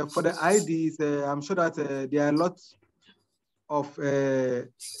for the IDs, I'm sure that there are lots of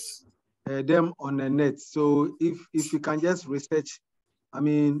them on the net. So if you can just research, I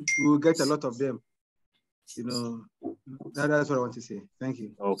mean, we will get a lot of them. You know, that's what I want to say. Thank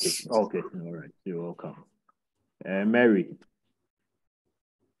you. Okay, all right, you're welcome. Mary.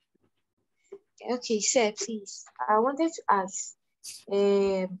 Okay, sir, please. I wanted to ask,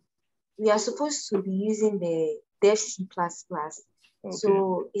 we are supposed to be using the Dev C++. Okay.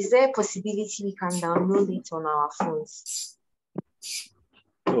 So is there a possibility we can download it on our phones?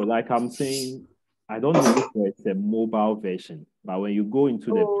 So like I'm saying, I don't know if it's a mobile version, but when you go into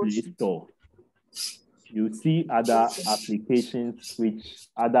the Play Store, you see other applications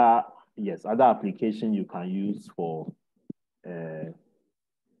other applications you can use for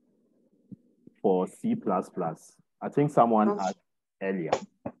C++. I think someone asked earlier.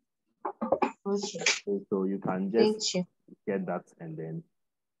 Okay. So you can just get that and then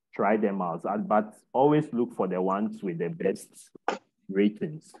try them out. But always look for the ones with the best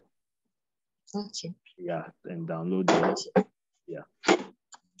ratings. Okay. Yeah, and download them. Yeah.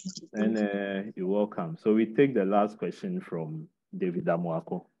 And you're welcome. So we take the last question from David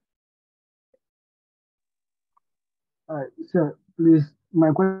Amoako. All right, sir, please.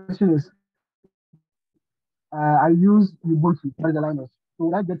 My question is, I use Ubuntu as the Linux. So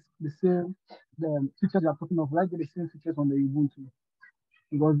will I get the same features you're talking of? Will I get the same features on the Ubuntu?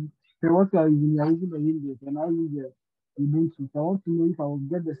 Because once you are using the Windows and I use the Ubuntu, so I want to know if I will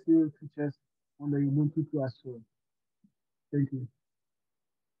get the same features on the Ubuntu too as well. Thank you.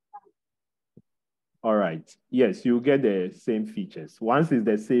 All right. Yes, you get the same features. Once it's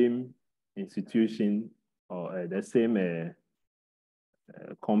the same institution or the same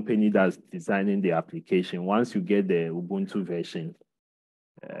company that's designing the application, once you get the Ubuntu version,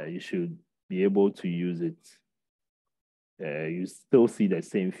 you should be able to use it. You still see the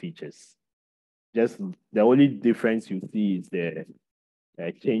same features. Just the only difference you see is the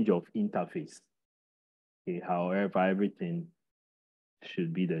change of interface. Okay, however, everything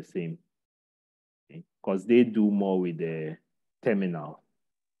should be the same. Because they do more with the terminal.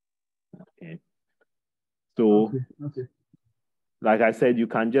 Okay. So, okay. Like I said, you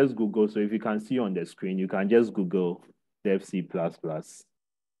can just Google. So if you can see on the screen, you can just Google Dev C++,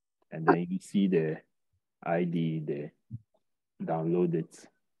 and then you see the ID there. Download it.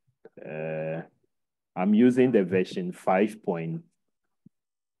 I'm using the version 5.11.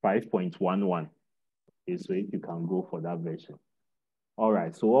 Okay, so if you can go for that version. All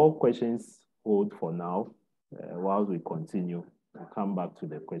right, so all questions hold for now. While we continue, I'll come back to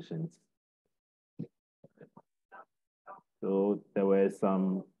the questions. So there were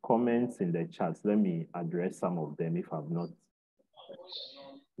some comments in the chat. Let me address some of them if I've not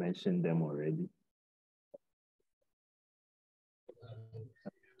mentioned them already.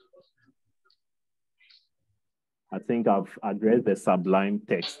 I think I've addressed the Sublime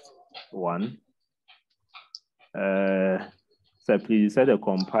text one. So please, you said the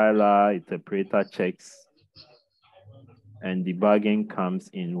compiler, interpreter checks, and debugging comes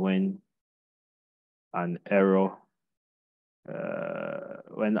in when an error,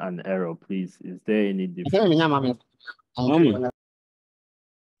 please, is there any difference?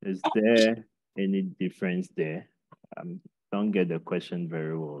 Is there any difference there? Don't get the question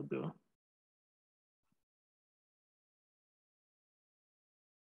very well though.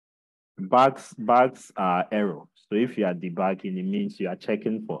 Bugs are error. So if you are debugging, it means you are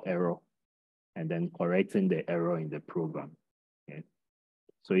checking for error and then correcting the error in the program. Okay?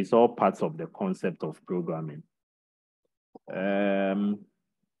 So it's all parts of the concept of programming.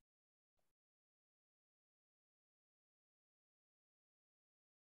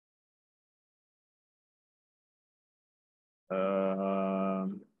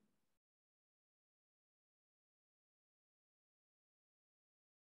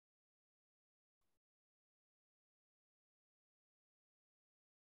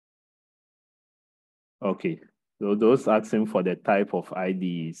 Okay. So those asking for the type of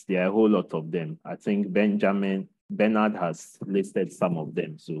IDs, there are a whole lot of them. I think Bernard has listed some of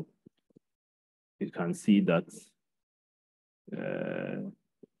them. So you can see that.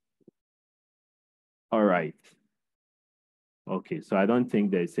 All right. Okay, so I don't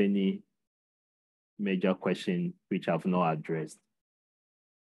think there's any major question which I've not addressed.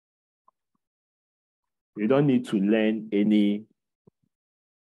 You don't need to learn any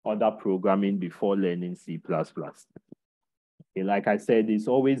other programming before learning C++. Okay, like I said, it's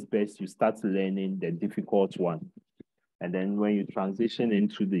always best you start learning the difficult one. And then when you transition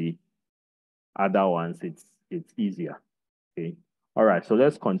into the other ones, it's easier. Okay. All right, so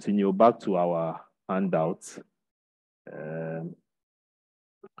let's continue back to our handouts.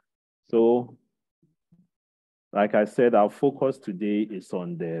 So, like I said, our focus today is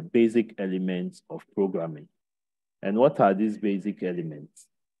on the basic elements of programming. And what are these basic elements?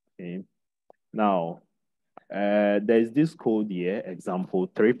 Okay. Now, there's this code here, example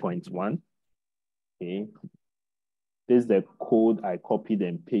 3.1. Okay. This is the code I copied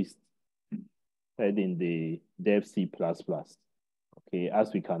and pasted in the dev C++. Okay,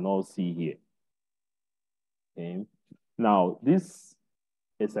 as we can all see here. Okay. Now, this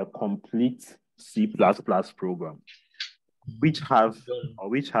is a complete C++ program, which has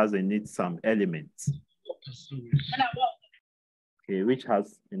in it some elements. Okay, which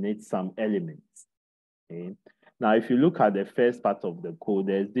has in it some elements. Okay. Now, if you look at the first part of the code,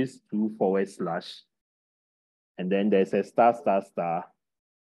 there's this 2// and then there's a ****.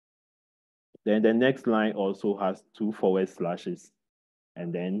 Then the next line also has 2//,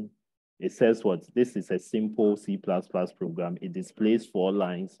 and then it says what? This is a simple C++ program. It displays 4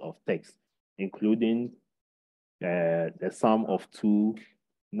 lines of text, including the sum of 2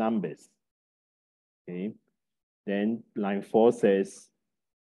 numbers. Okay. Then line 4 says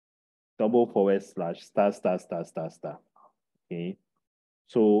 */****. Okay.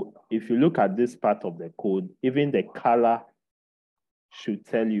 So if you look at this part of the code, even the color should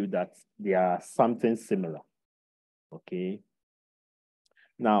tell you that they are something similar. Okay.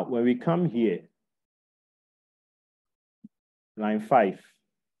 Now, when we come here, line 5,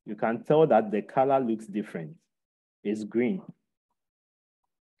 you can tell that the color looks different. It's green.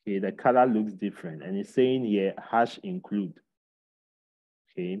 Okay, the color looks different, and it's saying here #include.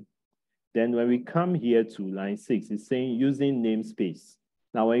 Okay. Then when we come here to line 6, it's saying using namespace.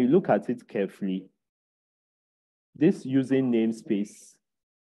 Now, when you look at it carefully, this using namespace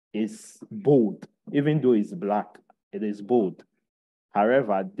is bold. Even though it's black, it is bold.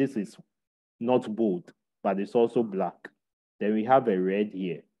 However, this is not bold, but it's also black. Then we have a red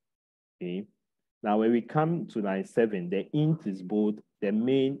here. Okay. Now, when we come to line 7, the int is bold. The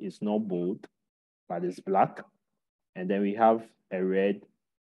main is not bold, but it's black. And then we have a red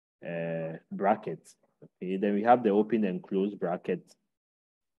bracket. Okay. Then we have the open and close bracket.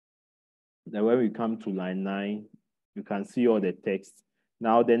 Then when we come to line 9, you can see all the text.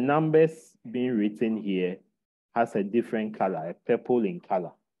 Now, the numbers being written here has a different color, a purple in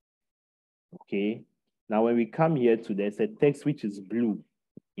color. Okay. Now, when we come here to, there's a text which is blue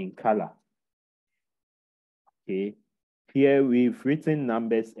in color. Okay. Here we've written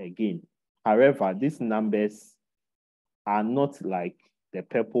numbers again. However, these numbers are not like the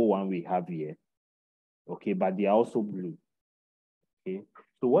purple one we have here. Okay, but they are also blue. Okay.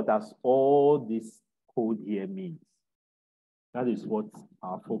 So what does all this code here mean? That is what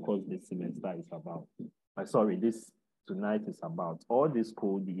our focus this semester is about. Sorry, this tonight is about. All this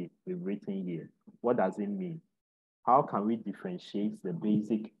code here we've written here. What does it mean? How can we differentiate the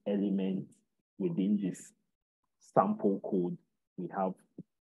basic elements within this sample code we have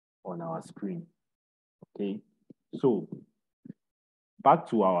on our screen? Okay, so back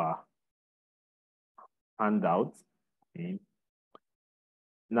to our handout. Okay.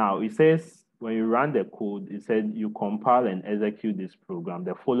 Now it says when you run the code, it said you compile and execute this program.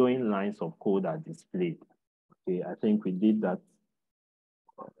 The following lines of code are displayed. Okay, I think we did that.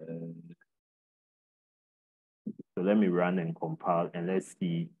 So let me run and compile and let's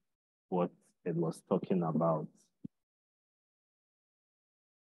see what it was talking about.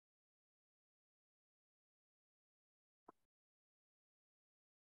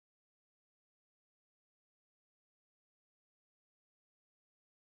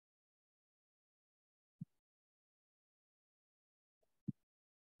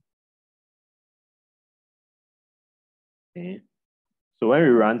 Okay. So when we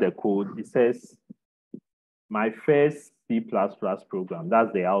run the code, it says my first C++ program.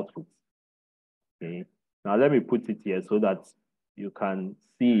 That's the output. Okay. Now let me put it here so that you can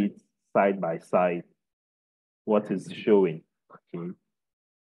see it side by side, what is showing. Okay.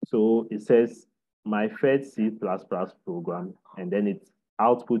 So it says my first C++ program, and then it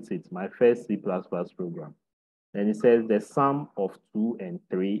outputs it, my first C++ program. Then it says the sum of 2 and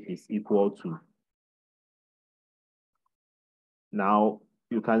 3 is equal to. Now,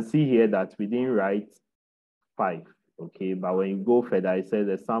 you can see here that we didn't write 5, okay? But when you go further, it says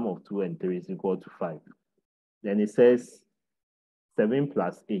the sum of 2 and 3 is equal to 5. Then it says 7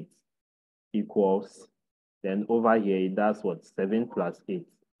 plus 8 equals, then over here, it does what? 7 plus 8,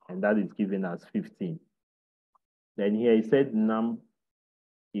 and that is giving us 15. Then here it said num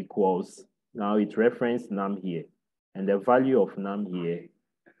equals, now it referenced num here, and the value of num here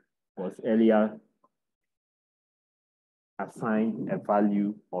was earlier assigned a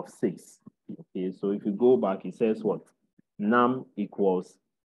value of 6. Okay, so if you go back, it says what? Num equals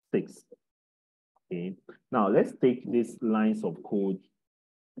 6. Okay, now let's take these lines of code,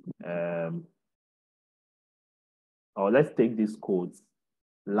 or let's take these codes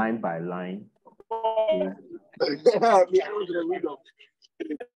line by line. Okay,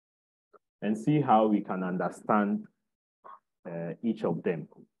 and see how we can understand each of them.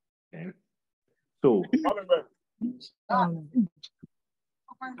 Okay, so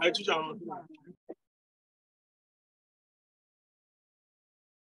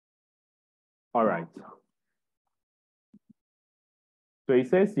all right. So it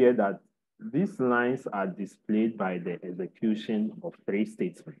says here that these lines are displayed by the execution of 3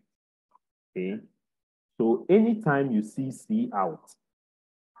 statements. Okay. So anytime you see C out,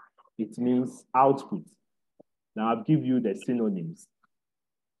 it means output. Now I'll give you the synonyms.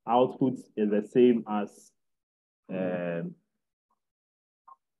 Output is the same as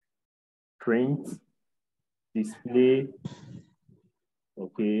print, display,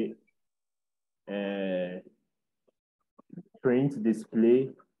 okay, print, display,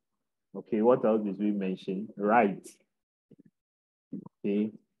 okay, what else did we mention? Write,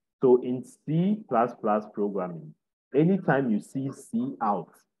 okay. So in C++ programming, anytime you see C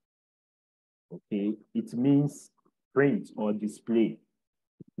out, okay, it means print or display.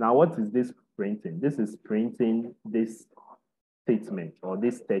 Now, what is this printing? This is printing this statement or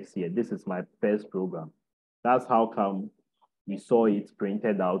this text here. This is my first program. That's how come we saw it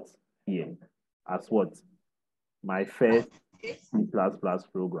printed out here as what? My first C++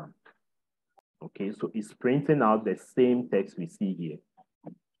 program. Okay, so it's printing out the same text we see here.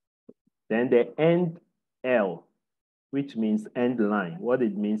 Then the end L, which means end line. What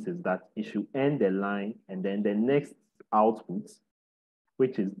it means is that it should end the line, and then the next output,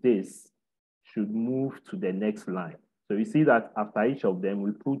 which is this, should move to the next line. So you see that after each of them,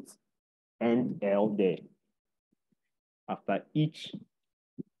 we put end L there. After each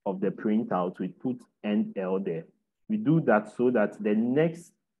of the printout, we put end L there. We do that so that the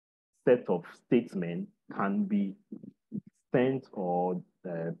next set of statements can be sent or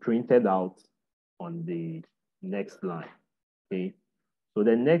printed out on the next line, okay? So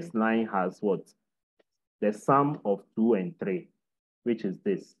the next line has what? The sum of 2 and 3, which is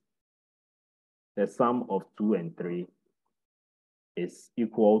this. The sum of 2 and 3 is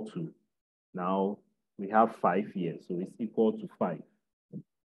equal to, now we have 5 here, so it's equal to 5.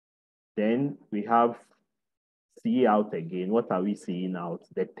 Then we have C out again. What are we seeing out?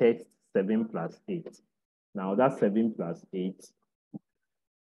 The text 7 plus 8. Now that 7 plus 8,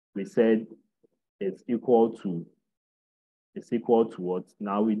 we said it's equal to what?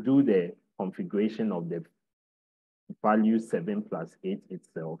 Now we do the configuration of the value 7 plus 8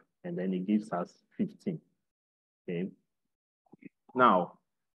 itself, and then it gives us 15. Okay. Now,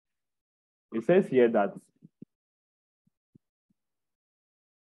 it says here that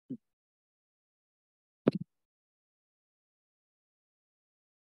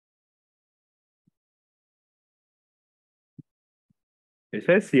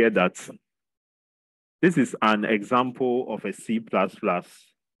this is an example of a C++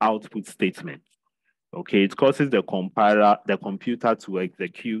 output statement. Okay, it causes the computer to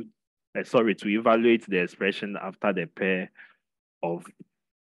execute, to evaluate the expression after the pair of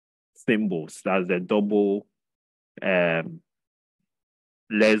symbols. That's the double less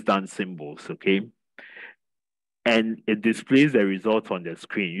than symbols, okay? And it displays the result on the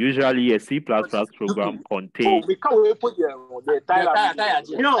screen. Usually a C++ program contains...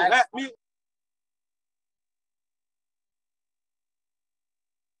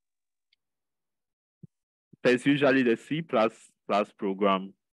 Usually the C++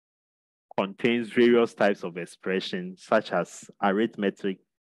 program contains various types of expressions, such as arithmetic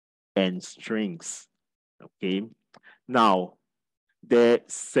and strings, okay? Now, the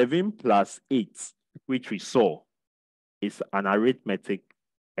 7 plus 8, which we saw, is an arithmetic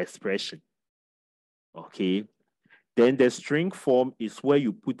expression, okay? Then the string form is where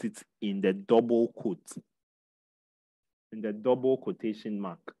you put it in the double quote, in the double quotation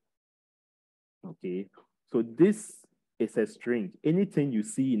mark. Okay, so this is a string. Anything you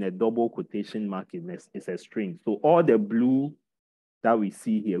see in a double quotation mark is a string. So all the blue that we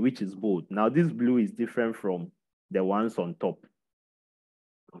see here, which is bold. Now this blue is different from the ones on top.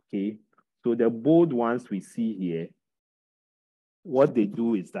 Okay, so the bold ones we see here, what they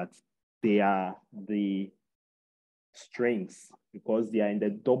do is that they are the strings because they are in the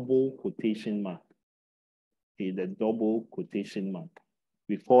double quotation mark. Okay, the double quotation mark.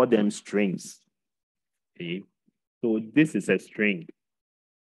 We call them strings. Okay, so this is a string.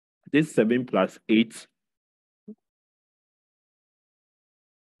 This 7 plus 8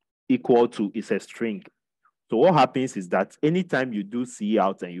 equal to is a string. So what happens is that anytime you do C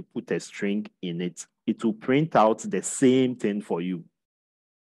out and you put a string in it, it will print out the same thing for you.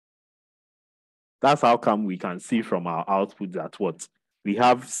 That's how come we can see from our output that what? We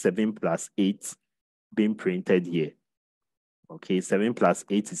have 7 plus 8 being printed here. Okay, 7 plus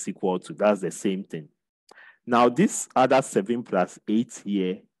 8 is equal to, that's the same thing. Now this other 7 plus 8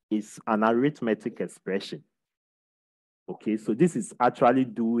 here is an arithmetic expression. Okay, so this is actually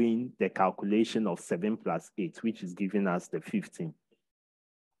doing the calculation of 7 plus 8, which is giving us the 15.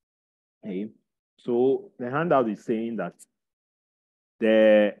 Okay, so the handout is saying that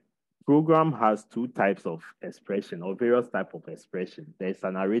the program has two types of expression or various types of expression. There's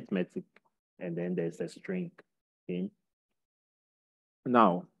an arithmetic and then there's a string. Okay,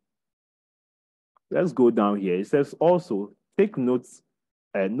 now let's go down here. It says also take notes,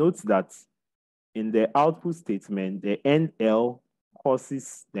 notes that in the output statement, the NL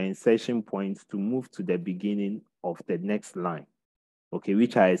causes the insertion point to move to the beginning of the next line, okay,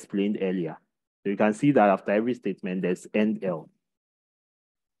 which I explained earlier. So you can see that after every statement, there's NL,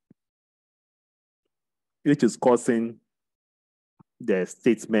 which is causing the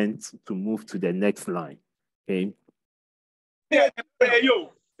statement to move to the next line, okay?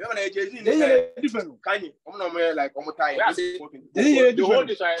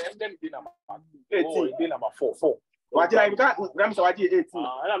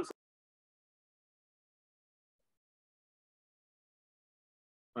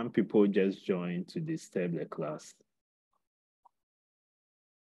 Some people just joined to disturb the class.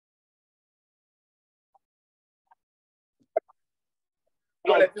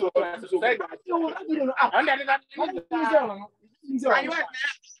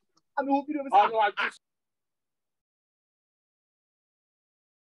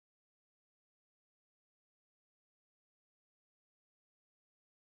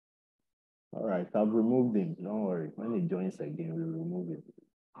 All right, I've removed him. Don't worry. When he joins again, we'll remove him.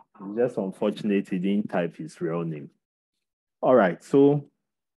 It's just unfortunate he didn't type his real name. All right, so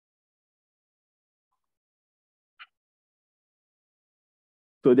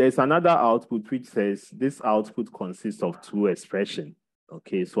there's another output which says this output consists of two expressions.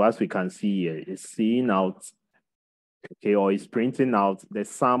 Okay, so as we can see here, it's seeing out, okay, or it's printing out the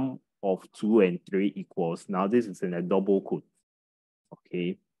sum of 2 and 3 equals. Now this is in a double quote.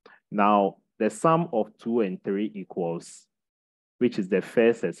 Okay, now the sum of 2 and 3 equals, which is the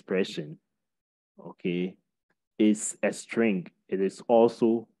first expression, okay, is a string. It is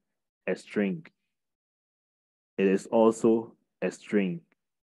also a string. It is also a string.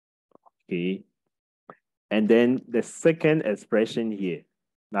 Okay, and then the second expression here.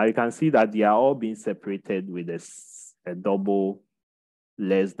 Now you can see that they are all being separated with a double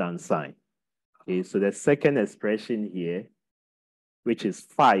less than sign. Okay, so the second expression here, which is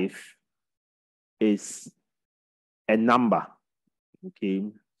 5, is a number. Okay,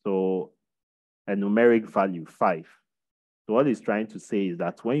 so a numeric value, 5. So what it's trying to say is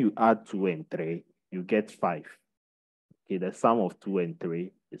that when you add 2 and 3, you get 5. Okay, the sum of 2 and 3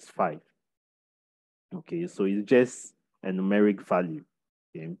 is 5. Okay, so it's just a numeric value.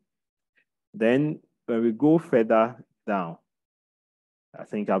 Okay. Then when we go further down, I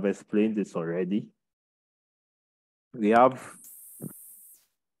think I've explained this already. We have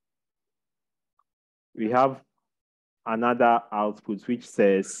another output which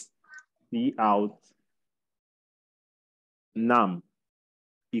says C out num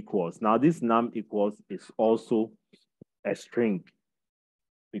equals. Now this num equals is also a string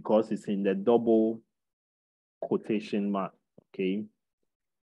because it's in the double quotation mark, okay?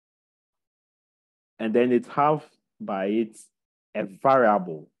 And then it have by it a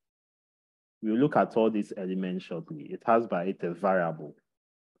variable. We'll look at all these elements shortly. It has by it a variable.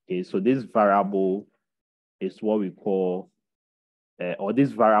 Okay, so this variable is what we call, or this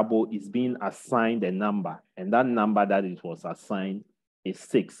variable is being assigned a number, and that number that it was assigned is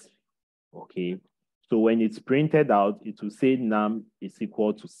 6. Okay, So when it's printed out, it will say num is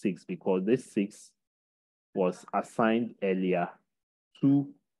equal to 6 because this 6 was assigned earlier to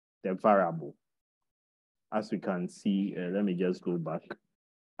the variable. As we can see, let me just go back.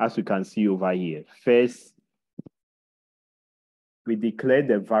 As we can see over here, first, we declare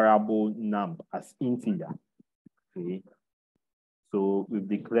the variable num as integer. Okay. So we've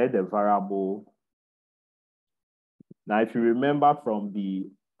declared the variable. Now, if you remember from the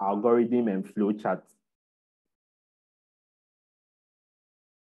algorithm and flowchart,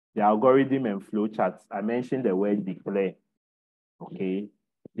 I mentioned the word declare. Okay.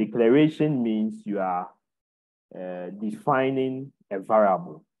 Declaration means you are defining a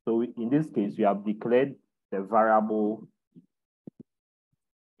variable. So in this case, we have declared the variable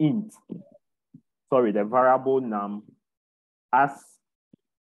the variable num as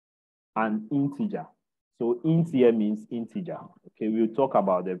an integer. So int here means integer. Okay, we'll talk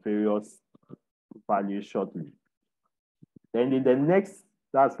about the various values shortly. Then in the next,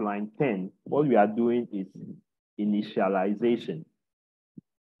 that's line 10, what we are doing is initialization.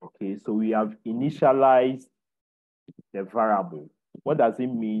 Okay, so we have initialized the variable. What does it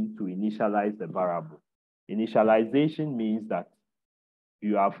mean to initialize the variable? Initialization means that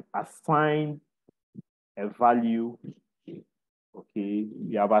you have assigned a value. Okay,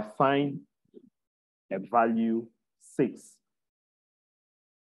 you have assigned a value 6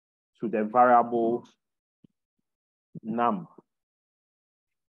 to the variable num.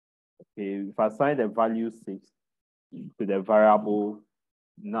 Okay, we've assigned a value 6 to the variable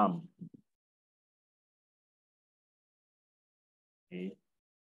num. Okay,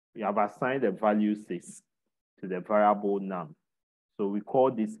 we have assigned a value 6 to the variable num. So we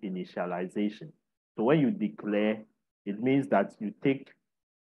call this initialization. So when you declare, it means that you take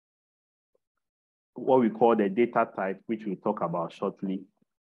what we call the data type, which we'll talk about shortly,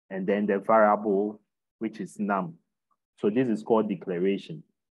 and then the variable, which is num. So this is called declaration.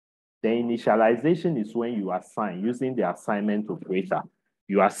 The initialization is when you assign, using the assignment operator,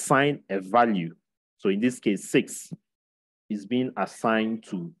 you assign a value. So in this case, 6 is being assigned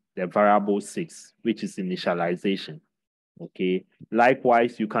to the variable 6, which is initialization. Okay.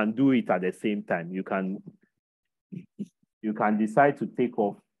 Likewise, you can do it at the same time. You can decide to take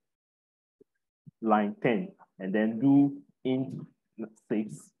off line 10 and then do int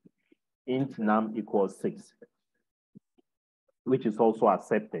 6, int num equals 6, which is also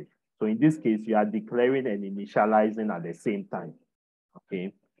accepted. So in this case, you are declaring and initializing at the same time.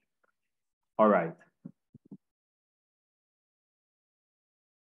 Okay. All right.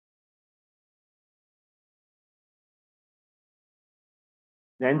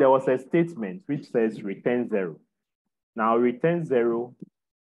 Then there was a statement which says return 0. Now return 0,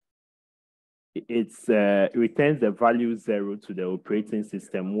 it's returns the value 0 to the operating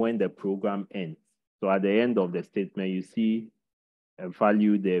system when the program ends. So at the end of the statement, you see a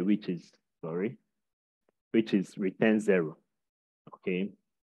value there, which is return 0. Okay.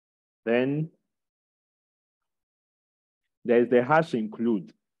 Then there's the hash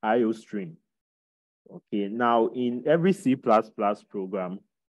include IOStream. Okay. Now in every C++ program,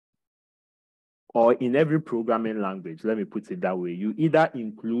 or in every programming language, let me put it that way, you either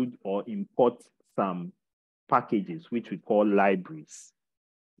include or import some packages, which we call libraries.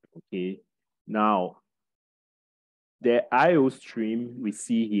 Okay. Now, the IOStream we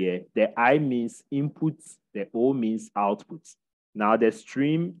see here, the I means inputs, the O means outputs. Now, the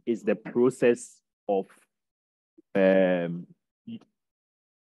stream is the process of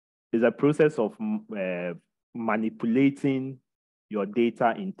manipulating your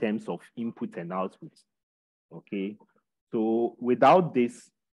data in terms of input and output. Okay, so without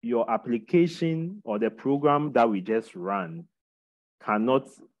this, your application or the program that we just ran cannot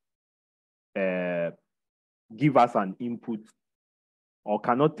give us an input or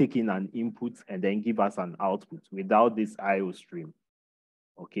cannot take in an input and then give us an output without this IOStream.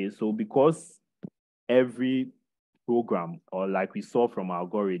 Okay, so because every program, or like we saw from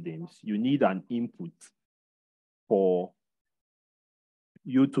algorithms, you need an input for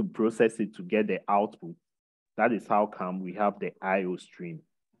you to process it to get the output. That is how come we have the IOStream.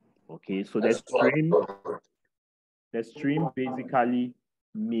 Okay, so the stream basically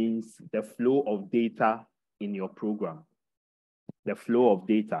means the flow of data in your program. The flow of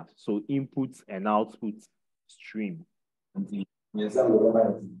data. So inputs and outputs stream. Yes.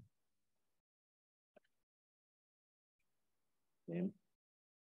 Okay.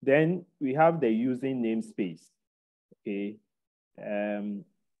 Then we have the using namespace. Okay.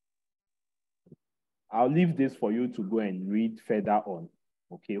 I'll leave this for you to go and read further on.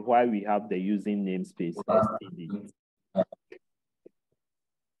 Okay, why we have the using namespace STD.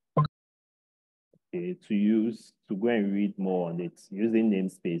 okay, to go and read more on it using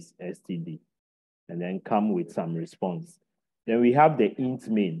namespace std, and then come with some response. Then we have the int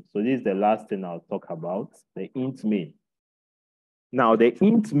main. So this is the last thing I'll talk about, the int main. Now the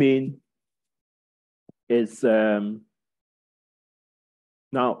int main is now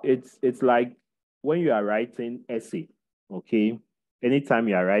it's like when you are writing essay, okay? Anytime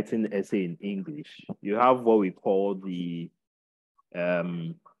you are writing essay in English, you have what we call the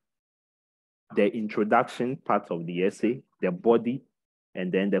introduction part of the essay, the body,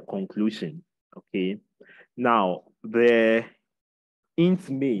 and then the conclusion, okay? Now, the int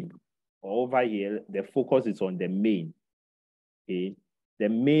main, over here, the focus is on the main, okay? The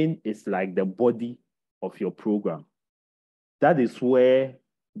main is like the body of your program. That is where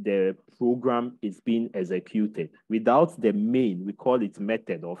the program is being executed. Without the main, we call it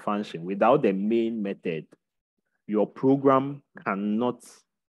method or function. Without the main method, your program cannot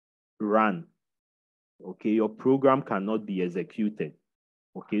run. Okay, your program cannot be executed.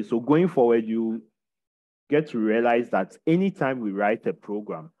 Okay, so going forward, you get to realize that anytime we write a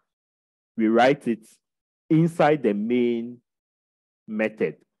program, we write it inside the main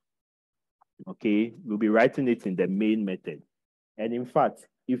method. Okay, we'll be writing it in the main method. And in fact,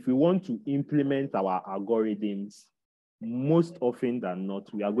 if we want to implement our algorithms, most often than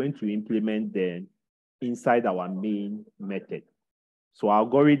not, we are going to implement them inside our main method. So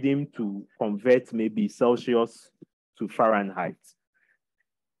algorithm to convert maybe Celsius to Fahrenheit.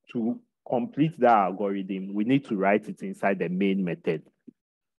 To complete that algorithm, we need to write it inside the main method,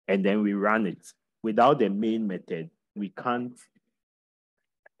 and then we run it. Without the main method, we can't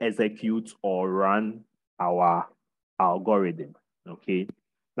execute or run our algorithm, okay?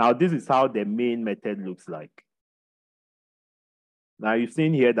 Now, this is how the main method looks like. Now, you've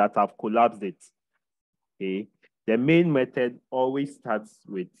seen here that I've collapsed it, okay? The main method always starts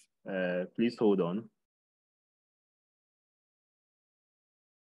with, please hold on.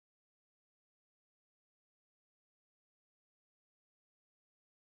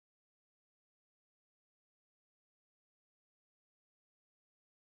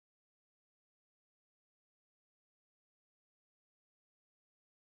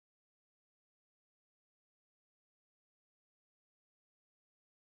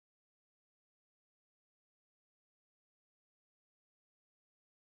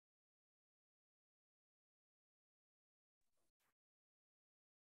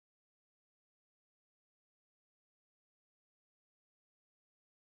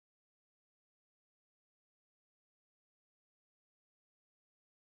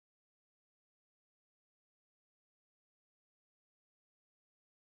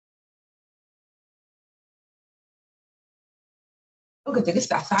 Okay, take a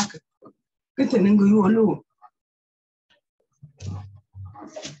sack. Good thing you alone.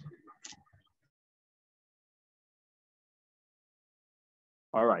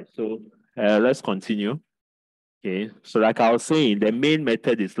 All right, so let's continue. Okay, so like I was saying, the main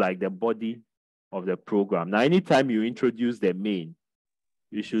method is like the body of the program. Now, anytime you introduce the main,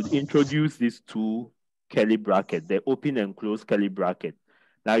 you should introduce these two curly brackets, the open and close curly bracket.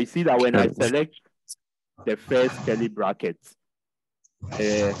 Now, you see that when I select the first curly bracket,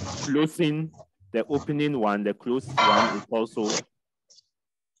 closing the opening one, the closed one is also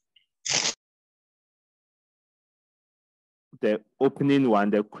the opening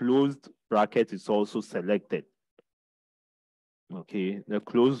one, the closed bracket is also selected. Okay, the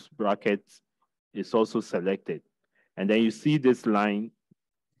closed bracket is also selected. And then you see this line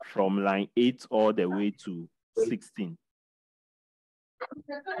from line 8 all the way to 16.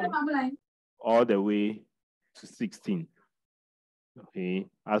 All the way to 16. Okay,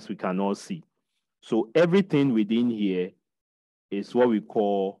 as we can all see. So everything within here is what we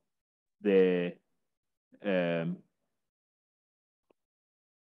call the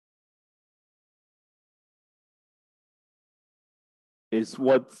is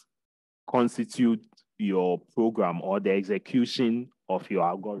what constitutes your program or the execution of your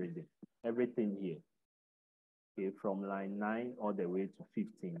algorithm. Everything here, okay, from line 9 all the way to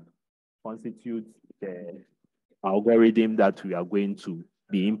 15 constitutes the algorithm that we are going to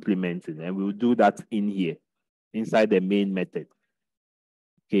be implementing, and we'll do that in here, inside the main method.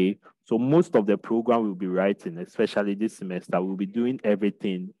 Okay, so most of the program we'll be writing, especially this semester, we'll be doing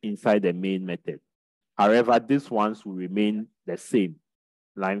everything inside the main method. However, these ones will remain the same.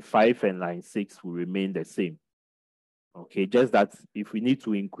 Line 5 and line 6 will remain the same. Okay, just that if we need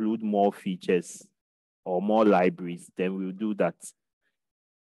to include more features or more libraries, then we'll do that.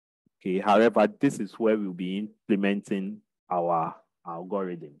 Okay, however, this is where we'll be implementing our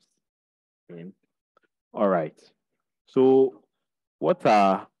algorithms. Okay. All right. So what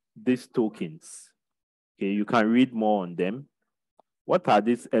are these tokens? Okay, you can read more on them. What are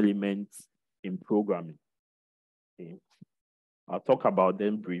these elements in programming? Okay. I'll talk about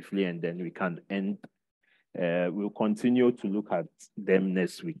them briefly and then we can end. We'll continue to look at them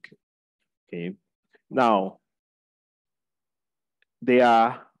next week. Okay. Now, there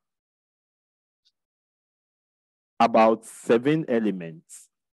are about 7 elements,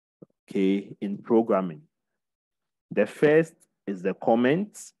 okay, in programming. The first is the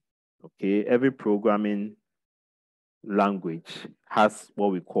comments. Okay, every programming language has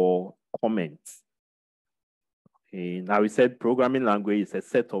what we call comments. Okay, now we said programming language is a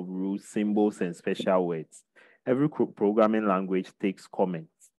set of rules, symbols, and special words. Every programming language takes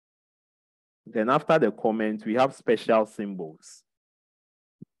comments. Then after the comments, we have special symbols.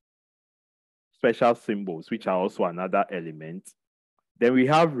 Special symbols, which are also another element. Then we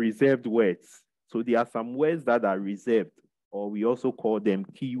have reserved words. So there are some words that are reserved, or we also call them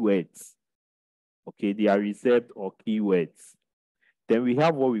keywords. Okay, they are reserved or keywords. Then we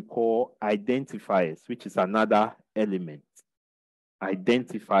have what we call identifiers, which is another element.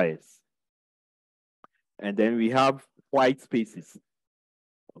 Identifiers. And then we have white spaces.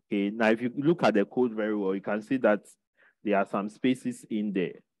 Okay, now if you look at the code very well, you can see that there are some spaces in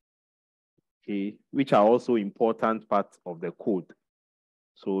there, okay, which are also important parts of the code.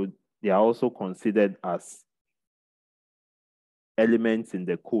 So they are also considered as elements in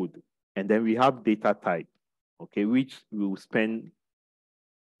the code. And then we have data type, okay, which we'll spend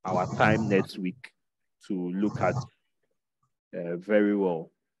our time next week to look at very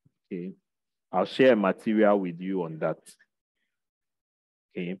well. Okay, I'll share material with you on that.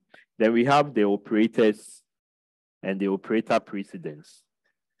 Okay, then we have the operators and the operator precedence.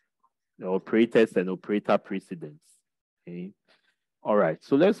 The operators and operator precedence. Okay, all right,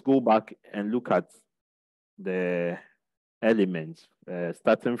 so let's go back and look at the elements,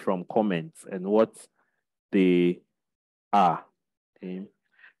 starting from comments and what they are. Okay.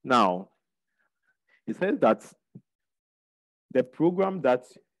 Now, it says that the program that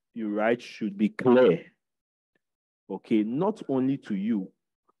you write should be clear, okay, not only to you,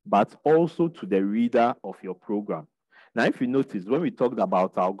 but also to the reader of your program. Now, if you notice, when we talked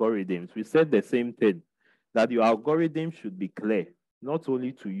about algorithms, we said the same thing, that your algorithm should be clear, not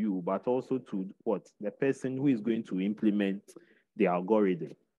only to you, but also to what? The person who is going to implement the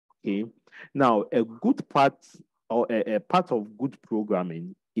algorithm, okay? Now, a good part, or a part of good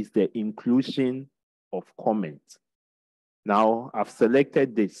programming is the inclusion of comments. Now, I've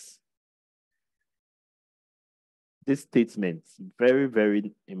selected this statement, very,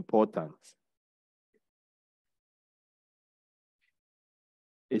 very important.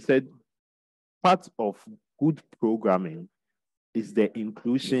 It said, part of good programming is the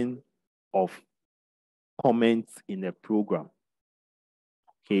inclusion of comments in a program.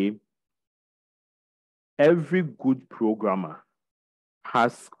 Okay. Every good programmer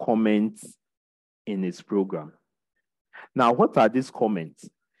has comments in his program. Now, what are these comments?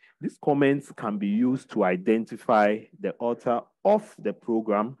 These comments can be used to identify the author of the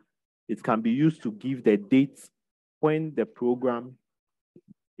program. It can be used to give the date when the program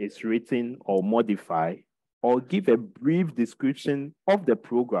is written or modified, or give a brief description of the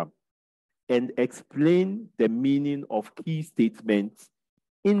program and explain the meaning of key statements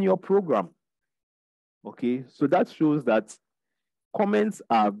in your program. Okay, so that shows that comments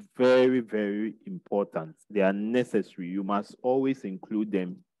are very, very important. They are necessary. You must always include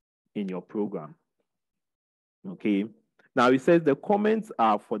them in your program. Okay, now it says the comments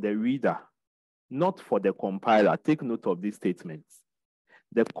are for the reader, not for the compiler. Take note of these statements.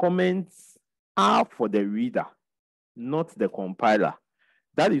 The comments are for the reader, not the compiler.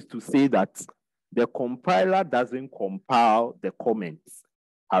 That is to say that the compiler doesn't compile the comments.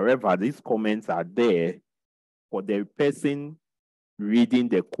 However, these comments are there for the person reading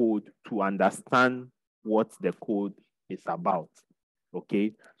the code to understand what the code is about.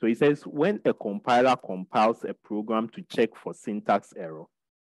 Okay, so it says when a compiler compiles a program to check for syntax error,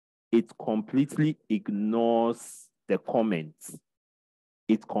 it completely ignores the comments.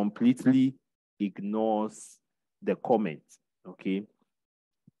 It completely ignores the comments. Okay.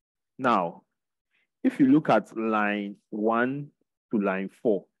 Now, if you look at line 1 to line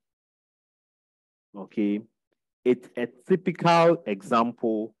 4, okay, it's a typical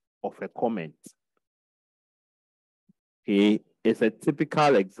example of a comment. Okay, it's a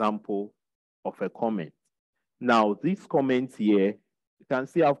typical example of a comment. Now, these comments here, you can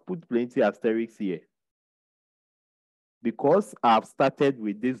see I've put plenty asterisks here. Because I've started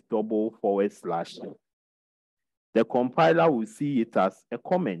with this double /, the compiler will see it as a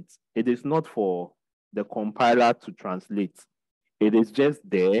comment. It is not for the compiler to translate. It is just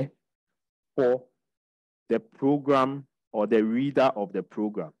there for the program or the reader of the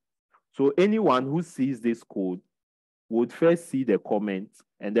program. So anyone who sees this code would first see the comment,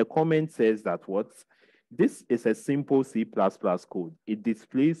 and the comment says that what? This is a simple C++ code. It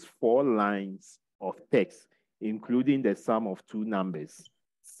displays 4 lines of text, including the sum of 2 numbers.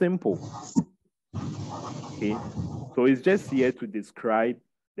 Simple. Okay, so it's just here to describe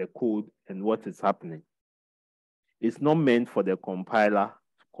the code and what is happening. It's not meant for the compiler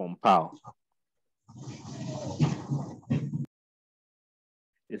to compile.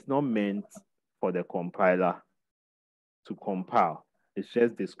 It's not meant for the compiler to compile. It's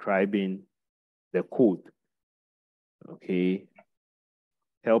just describing the code, okay?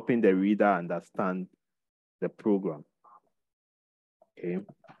 Helping the reader understand the program, okay?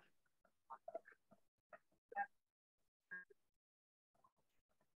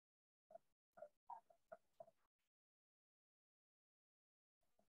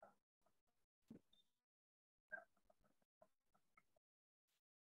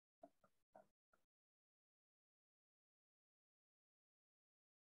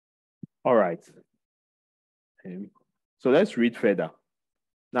 All right. So let's read further.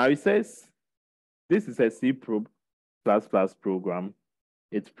 Now it says, this is a C++ program.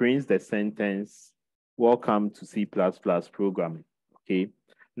 It prints the sentence, welcome to C++ programming, okay?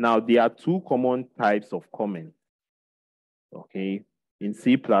 Now there are 2 common types of comment, okay? In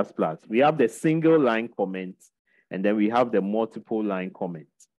C++, we have the single line comment, and then we have the multiple line comment.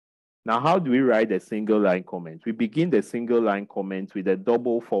 Now, how do we write the single line comment? We begin the single line comment with a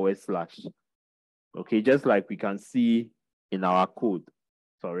double /, okay, just like we can see in our code,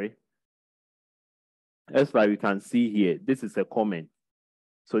 sorry. Just like we can see here, this is a comment.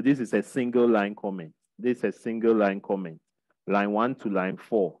 So this is a single line comment. This is a single line comment. Line 1 to line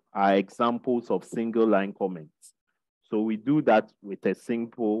 4 are examples of single line comments. So we do that with a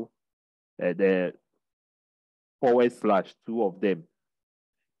simple, the /, 2 of them.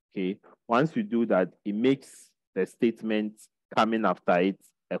 Okay, once you do that, it makes the statement coming after it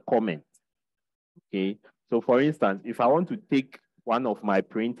a comment. Okay, so for instance, if I want to take one of my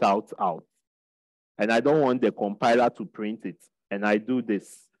printouts out, and I don't want the compiler to print it, and I do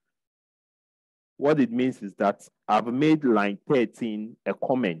this, what it means is that I've made line 13 a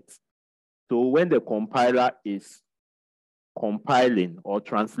comment. So when the compiler is compiling or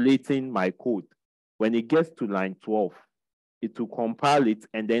translating my code, when it gets to line 12, it will compile it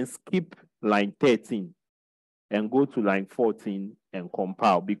and then skip line 13 and go to line 14 and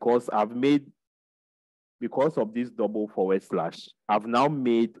compile, because because of this double /, I've now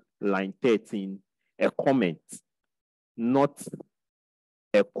made line 13 a comment, not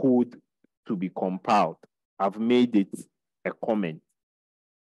a code to be compiled. I've made it a comment.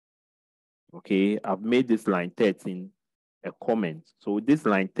 Okay, I've made this line 13 a comment. So this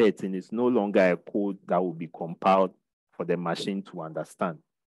line 13 is no longer a code that will be compiled for the machine to understand.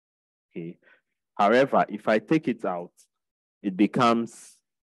 Okay. However, if I take it out, it becomes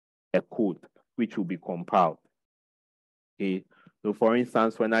a code which will be compiled. Okay. So for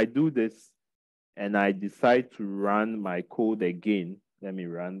instance, when I do this and I decide to run my code again, let me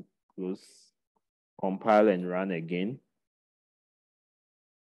run close, compile and run again.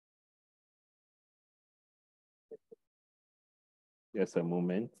 Just a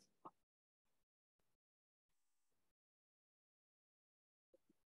moment.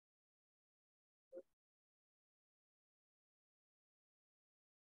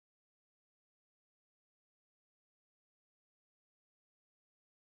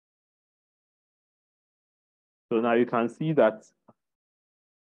 So now you can see that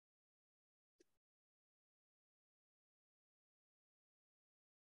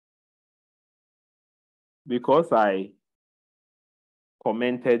because I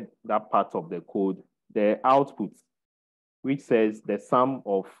commented that part of the code, the output, which says the sum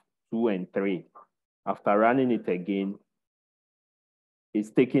of 2 and 3, after running it again,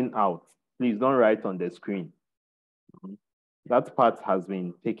 is taken out. Please don't write on the screen. That part has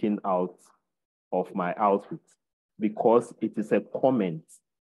been taken out of my output because it is a comment.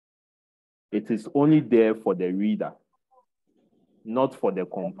 It is only there for the reader, not for the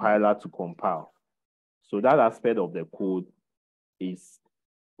compiler to compile. So that aspect of the code is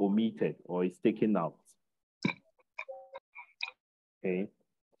omitted or is taken out. Okay.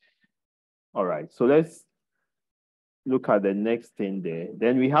 All right, so let's look at the next thing there.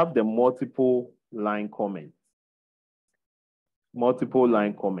 Then we have the multiple line comments. Multiple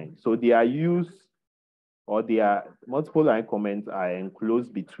line comments. So they are used, or they are multiple line comments are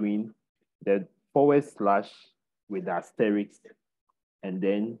enclosed between the / with the asterisk and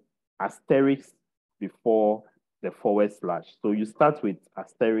then asterisk before the /. So you start with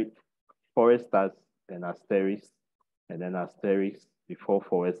asterisk, / then asterisk, and then asterisk before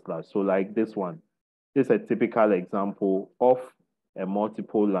forward slash. So like this one, this is a typical example of a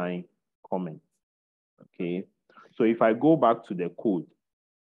multiple line comment. Okay, so if I go back to the code,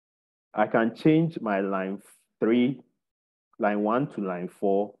 I can change my line 1 to line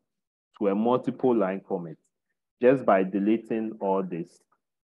 4 to a multiple line comment just by deleting all this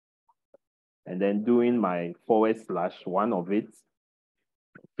and then doing my forward slash one of it.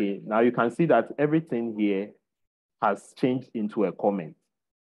 Okay, now you can see that everything here has changed into a comment.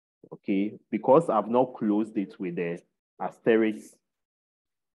 Okay, because I've not closed it with the asterisk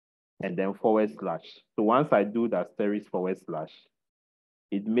and then forward slash. So once I do the asterisk forward slash,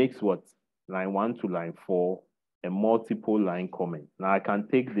 it makes what? Line 1 to line 4 a multiple line comment. Now I can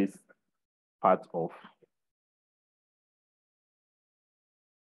take this part off.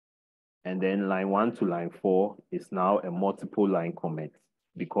 And then line 1 to line 4 is now a multiple line comment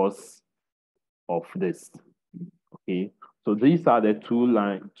because of this. Okay, so these are the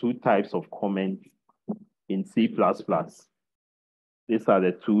two types of comments in C++. These are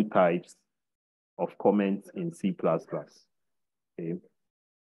the two types of comments in C++. Okay.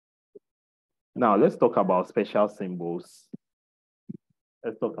 Now let's talk about special symbols.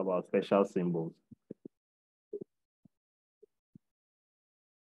 Let's talk about special symbols.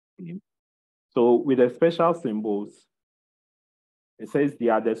 Okay. So with the special symbols, it says they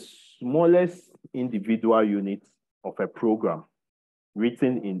are the smallest individual units of a program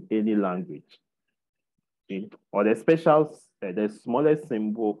written in any language. Okay. Or the smallest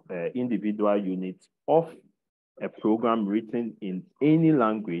symbol, individual unit of a program written in any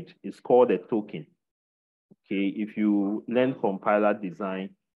language is called a token. Okay, if you learn compiler design,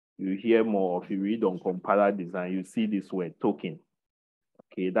 you hear more, if you read on compiler design, you see this word token.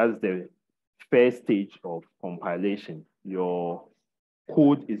 Okay, that's the first stage of compilation. Your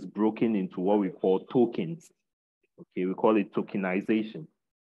code is broken into what we call tokens. Okay, we call it tokenization.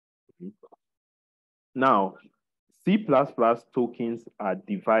 Okay. Now, C++ tokens are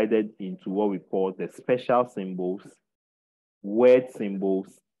divided into what we call the special symbols, word symbols,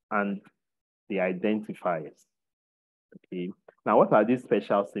 and the identifiers. Okay. Now, what are these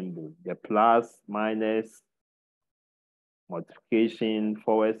special symbols? The plus, minus, multiplication,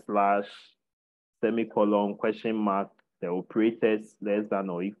 forward slash, semicolon, question mark, the operators less than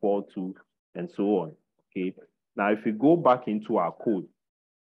or equal to, and so on. Okay. Now, if we go back into our code,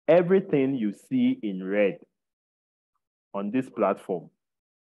 everything you see in red on this platform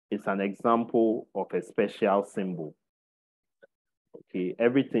is an example of a special symbol. Okay,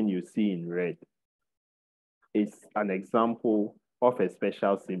 everything you see in red is an example of a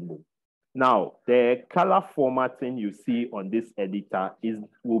special symbol. Now, the color formatting you see on this editor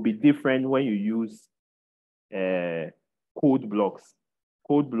will be different when you use code blocks.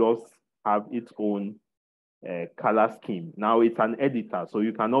 Code blocks have its own color scheme. Now it's an editor, so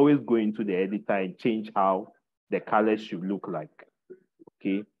you can always go into the editor and change how the colors should look like.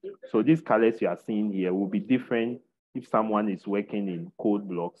 Okay, so these colors you are seeing here will be different if someone is working in code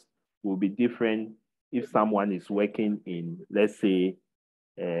blocks, will be different if someone is working in, let's say,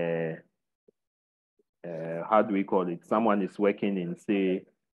 how do we call it? Someone is working in, say,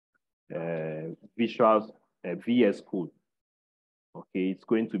 Visual VS Code. Okay, it's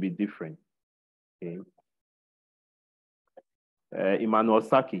going to be different. Okay. Emmanuel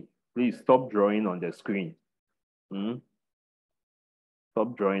Saki, please stop drawing on the screen.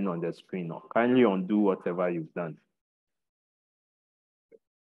 Stop drawing on the screen now. Kindly undo whatever you've done.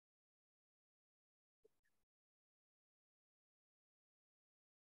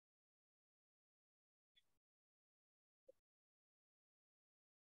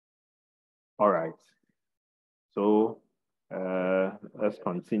 All right. So let's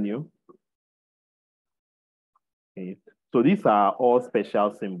continue. Okay. So these are all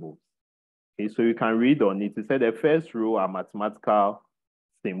special symbols. Okay, so you can read on it. It said the first row are mathematical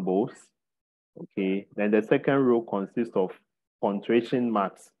symbols. Okay, then the second row consists of punctuation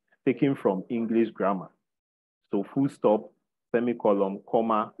marks taken from English grammar. So full stop, semicolon,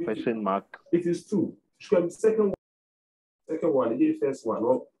 comma, question mark. It is two. Second one, the first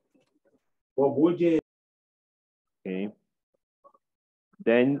one. Okay.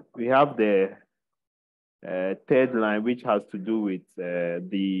 Then we have the third line, which has to do with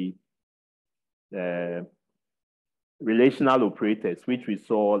the relational operators, which we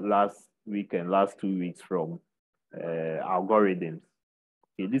saw last week and last 2 weeks from algorithms.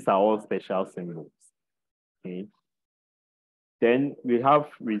 Okay, these are all special symbols. Okay. Then we have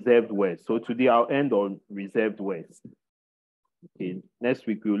reserved words. So today I'll end on reserved words. Okay. Next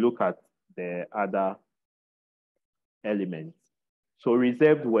week we'll look at the other elements. So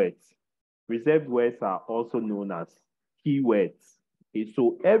reserved words. Reserved words are also known as keywords. Okay,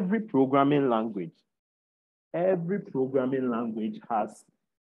 so every programming language has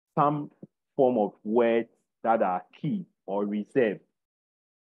some form of words that are key or reserved.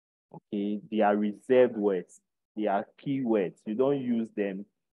 Okay, they are reserved words. They are keywords. You don't use them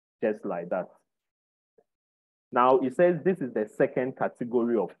just like that. Now, it says this is the second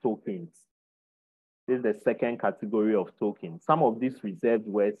category of tokens. This is the second category of tokens. Some of these reserved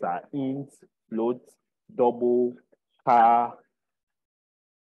words are int, float, double, char,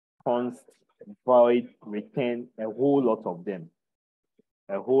 const, void, return, a whole lot of them.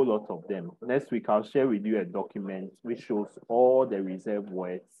 A whole lot of them. Next week, I'll share with you a document which shows all the reserved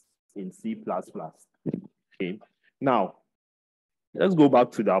words in C++. Okay. Now, let's go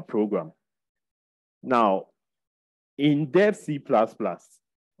back to that program. Now, in dev C++,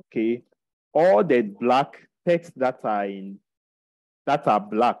 okay, all the black text that are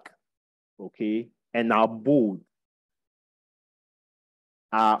black, okay, and are bold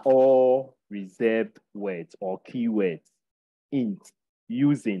are all reserved words or keywords. Int,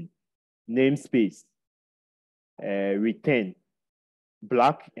 using, namespace, return,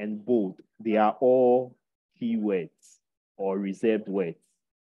 black and bold, they are all keywords or reserved words,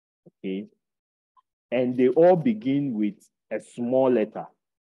 okay? And they all begin with a small letter.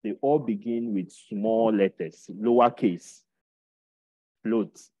 They all begin with small letters, lowercase,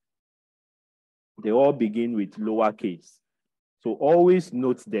 float. They all begin with lowercase. So always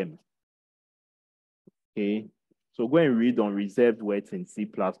note them, okay? So go and read on reserved words in C++.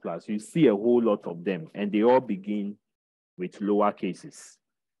 You see a whole lot of them, and they all begin with lower cases,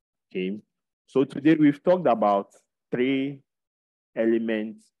 okay? So today we've talked about 3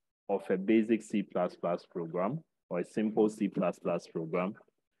 elements of a basic C++ program or a simple C++ program.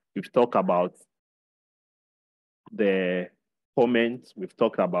 We've talked about the comment, we've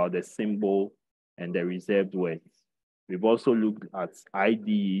talked about the symbol and the reserved words. We've also looked at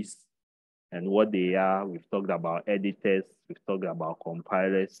IDEs and what they are. We've talked about editors, we've talked about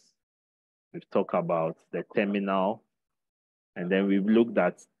compilers, we've talked about the terminal, and then we've looked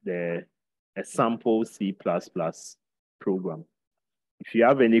at a sample C++ program. If you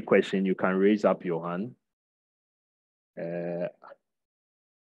have any question, you can raise up your hand.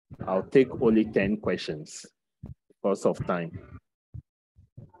 I'll take only 10 questions because of time.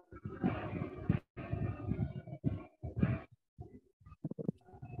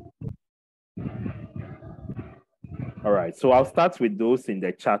 All right, so I'll start with those in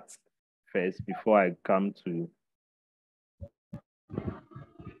the chat first before I come to.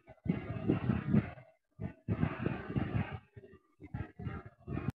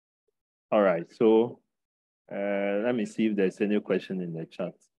 All right, so let me see if there's any question in the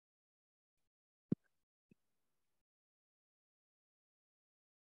chat.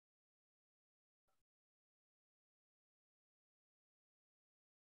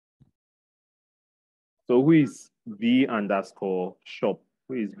 So who is V_shop?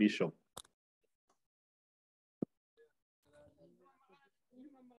 Who is Bishop?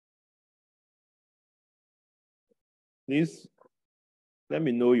 Please let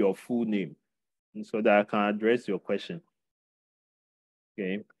me know your full name so that I can address your question.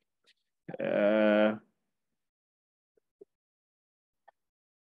 Okay. The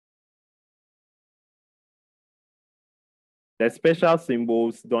special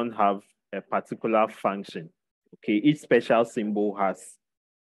symbols don't have a particular function. Okay, each special symbol has,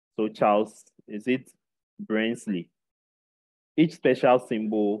 so Charles, is it Brinsley? Each special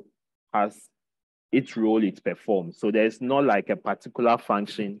symbol has its role it performs. So there's not like a particular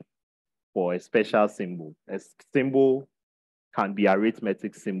function for a special symbol. A symbol can be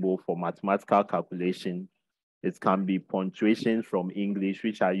arithmetic symbol for mathematical calculation. It can be punctuation from English,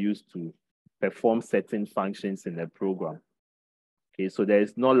 which are used to perform certain functions in the program. Okay, so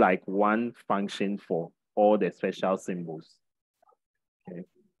there's not like one function for all the special symbols. Okay.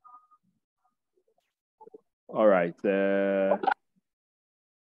 All right.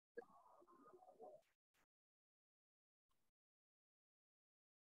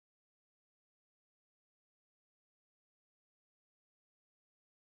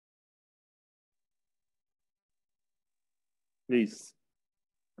 Please,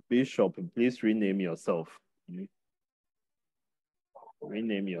 Bishop, please rename yourself.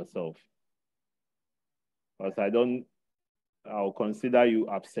 Rename yourself. Because I'll consider you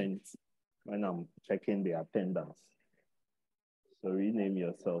absent when I'm checking the attendance. So rename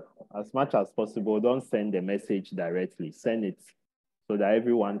yourself. As much as possible, don't send the message directly. Send it so that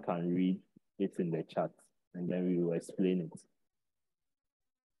everyone can read it in the chat, and then we will explain it.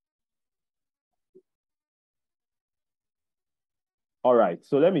 All right,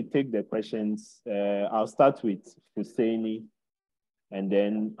 so let me take the questions. I'll start with Husseini, and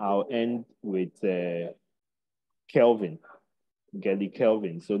then I'll end with Kelvin, Gelly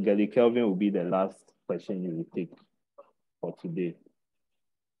Kelvin. So Gelly Kelvin will be the last question you will take for today.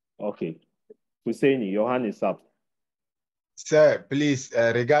 Okay, Husseini, your hand is up. Sir, please,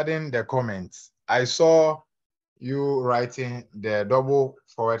 regarding the comments, I saw you writing the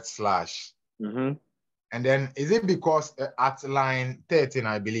 // Mm-hmm. And then is it because at line 13,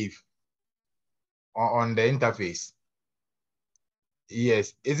 I believe, on the interface?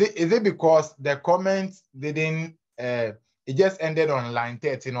 Yes. Is it because the comments didn't, it just ended on line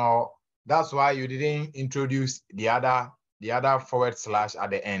 13, or that's why you didn't introduce the other / at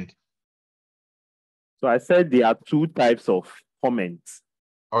the end? So I said there are two types of comments.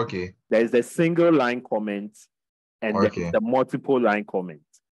 Okay. There's the single line comment and Okay. there's the multiple line comment.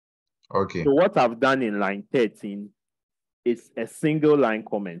 Okay. So what I've done in line 13 is a single line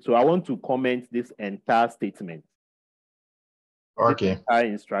comment. So I want to comment this entire statement. Okay. This entire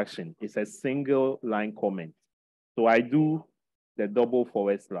instruction is a single line comment. So I do the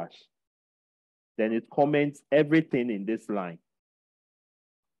 // Then it comments everything in this line.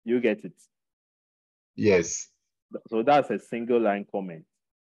 You get it? Yes. So that's a single line comment.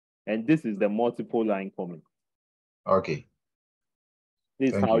 And this is the multiple line comment. Okay. This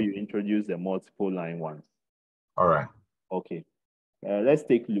is Thank how you. you introduce the multiple line ones. All right. Okay. Let's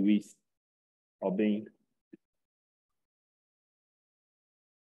take Luis Obin.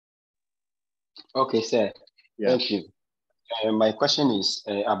 Okay, sir. Yeah. Thank you. My question is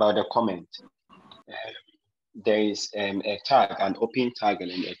about the comment. There is a tag, an open tag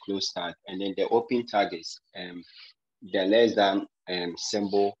and a close tag. And then the open tag is the less than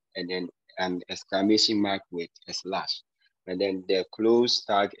symbol and then an exclamation mark with a slash. And then the close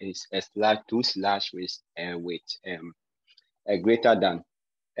tag is a slash, 2/ with a greater than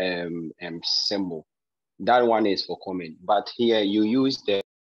symbol. That one is for comment. But here you use the...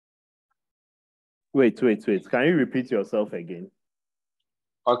 Wait. Can you repeat yourself again?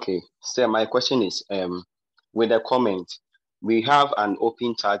 Okay, so my question is, with a comment, we have an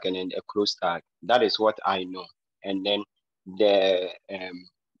open tag and then a close tag. That is what I know. And then the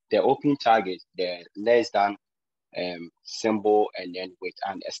open tag is the less than symbol and then with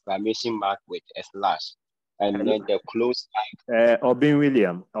an exclamation mark with a slash. And then the close tag.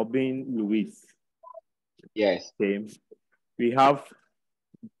 Obin Luis. Yes. Okay. We have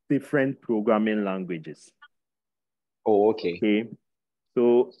different programming languages. Oh, okay. Okay.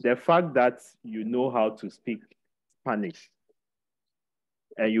 So the fact that you know how to speak Spanish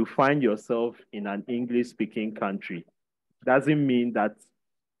and you find yourself in an English-speaking country doesn't mean that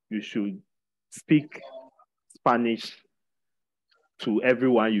you should speak Spanish to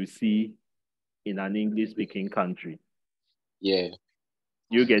everyone you see in an English-speaking country. Yeah.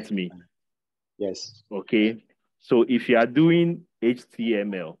 You get me? Yes. Okay. So if you are doing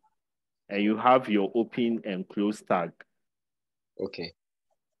HTML and you have your open and close tag, okay,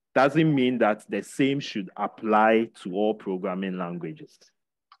 doesn't mean that the same should apply to all programming languages.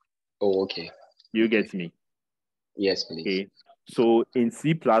 Oh, okay. You get me? Yes, please. Okay. So in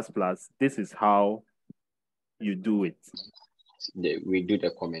C++, this is how you do it. We do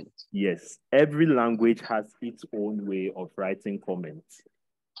the comment. Yes. Every language has its own way of writing comments.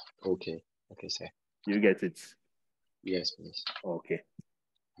 Okay. Okay, sir. You get it? Yes, please. Okay.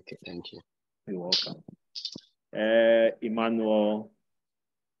 Okay, thank you. You're welcome. Emmanuel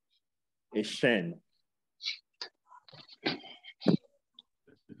Eshen.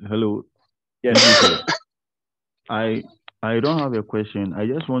 Hello. Yes. I don't have a question. I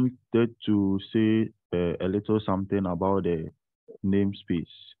just wanted to say a little something about the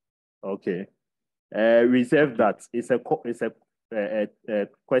namespace. Okay. Reserve that. It's a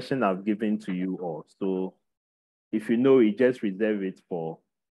question I've given to you all. So if you know it, just reserve it for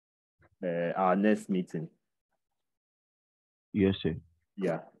our next meeting. Yes, sir.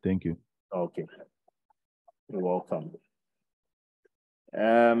 Yeah. Thank you. Okay. You're welcome.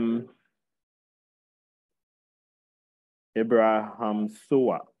 Abraham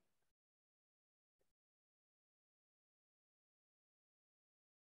Soa.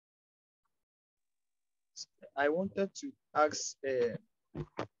 I wanted to ask.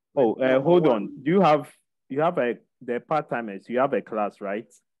 Hold on. Do you have the part-timers? You have a class,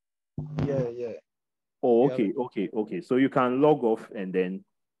 right? Yeah. Oh, okay. So you can log off and then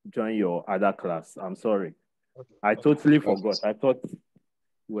join your other class. I'm sorry. Okay. I totally forgot. I thought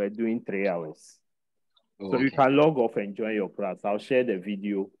we were doing 3 hours. Oh, so you can log off and join your class. I'll share the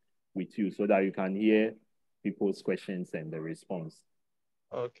video with you so that you can hear people's questions and the response.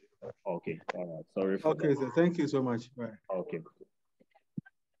 Okay. Okay. All right. Sorry for Okay, that. sir. Thank you so much. Bye. Okay.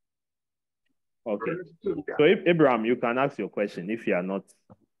 Okay. So if Abraham, you can ask your question if you are not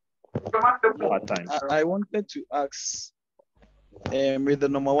part time. I wanted to ask, with the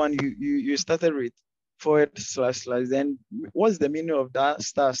number one, you started with // then what's the meaning of that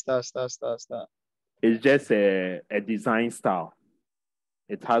star? It's just a design style.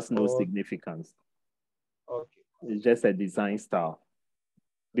 It has no significance. Okay. It's just a design style.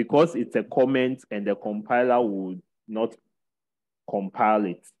 Because it's a comment and the compiler would not compile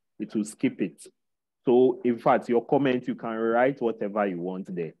it. It will skip it. So in fact, your comment, you can write whatever you want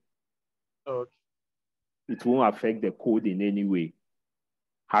there. Okay. It won't affect the code in any way.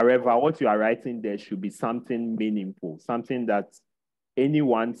 However, what you are writing there should be something meaningful, something that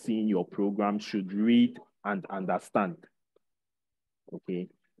anyone seeing your program should read and understand. Okay.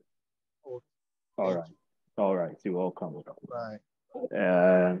 All right. All right. You're welcome. Bye.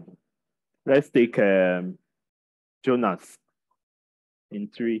 Let's take Jonas. In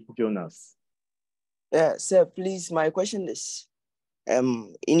 3, Jonas. Yeah, sir, please, my question is,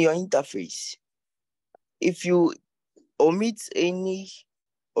 in your interface, if you omit any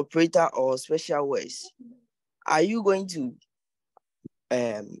operator or special words, are you going to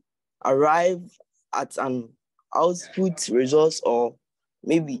arrive at an output result or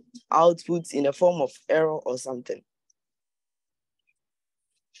maybe output in a form of error or something?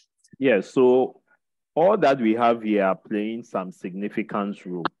 Yeah, so all that we have here are playing some significant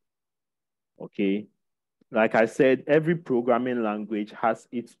role. Okay. Like I said, every programming language has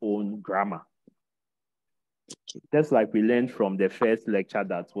its own grammar. Just like we learned from the first lecture,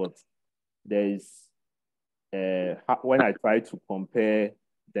 that's what there's, when I try to compare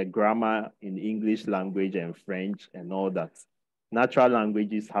the grammar in English language and French and all that, natural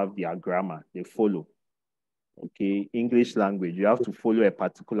languages have their grammar, they follow. Okay, English language, you have to follow a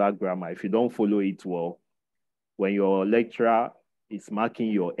particular grammar. If you don't follow it well, when your lecturer is marking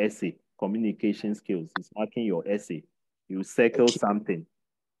your essay, communication skills, is marking your essay, you circle something,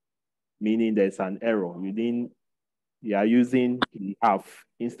 meaning there's an error. You are using he have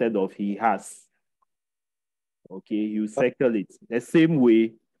instead of he has. Okay, you circle it. The same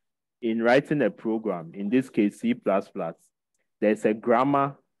way in writing a program, in this case, C++, there's a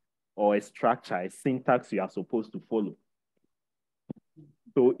grammar or a structure, a syntax you are supposed to follow.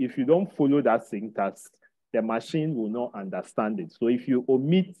 So if you don't follow that syntax, the machine will not understand it. So if you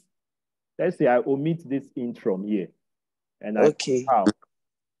omit, let's say I omit this int from here, and I compile.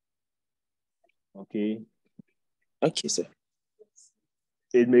 Okay. Okay, sir.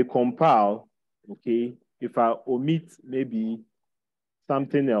 It may compile, okay, if I omit maybe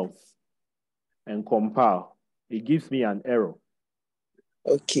something else and compile, it gives me an error.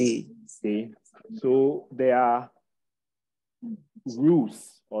 Okay. Okay. So there are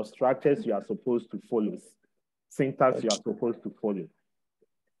rules or structures you are supposed to follow, syntax you are supposed to follow.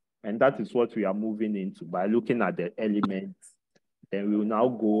 And that is what we are moving into by looking at the elements. Then we will now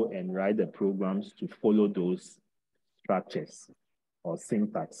go and write the programs to follow those structures or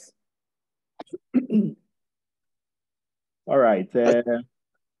syntax. All right.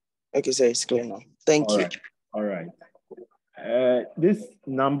 Okay, sir, it's clear now. Thank you. Right. All right. This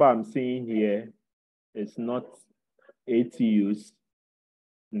number I'm seeing here is not ATU's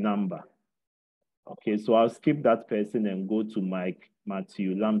number. Okay, so I'll skip that person and go to Mike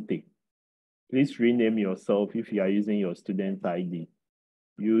Matthew Lamte. Please rename yourself if you are using your student ID.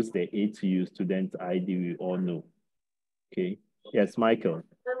 Use the ATU student ID we all know. Okay. Yes, Michael.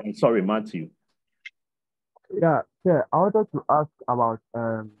 I'm sorry, Matthew. Yeah, I wanted to ask about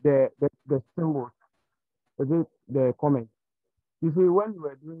the symbols. Is it the comment? You see, when you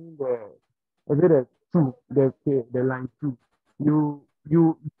were doing the line 2, you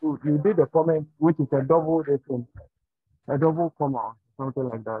did a comment which is a double comma, something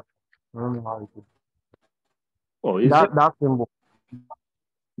like that. I don't know how it is. Oh, is that symbol?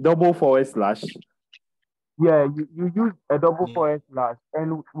 Double forward slash. Yeah, you use a double forward slash,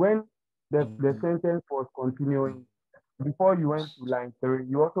 and when the sentence was continuing, before you went to line 3,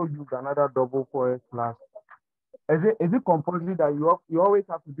 you also used another double forward slash. Is it compulsory that you always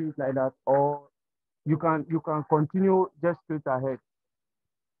have to do it like that, or you can continue just straight ahead?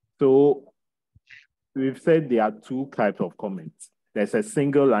 So we've said there are 2 types of comments. There's a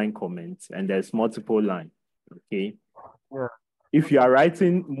single line comment and there's multiple line. Okay. Yeah. If you are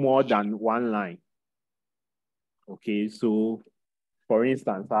writing more than 1 line, okay, so for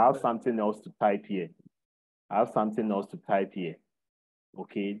instance, I have something else to type here.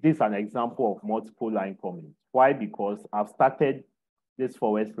 Okay, this is an example of multiple line comments. Why? Because I've started this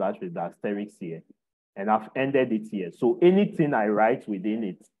forward slash with the asterisk here, and I've ended it here. So anything I write within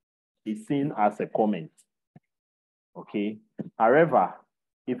it is seen as a comment. Okay. However,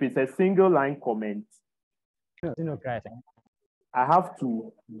 If it's a single line comment, I have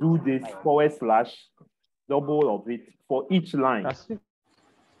to do this / double of it for each line.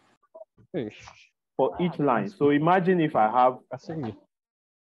 For each line. So imagine if I have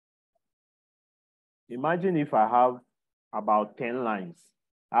about 10 lines.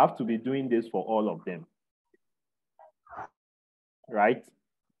 I have to be doing this for all of them. Right?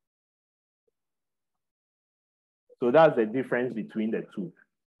 So that's the difference between the two.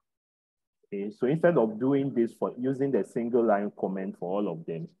 Okay, so instead of doing this for using the single line comment for all of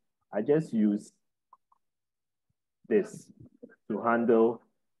them, I just use this to handle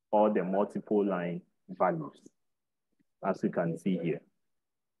all the multiple line values, as you can see here.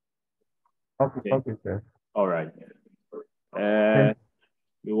 Okay, sir. All right.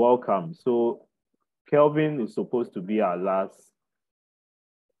 You're welcome. So Kelvin is supposed to be our last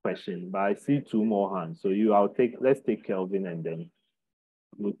question, but I see 2 more hands. So let's take Kelvin and then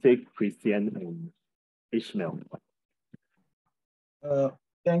we'll take Christian and Ishmael.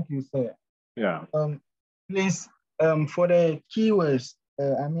 Thank you, sir. Yeah. Please, for the keywords,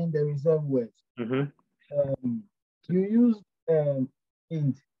 I mean the reserved words. Mm-hmm. You use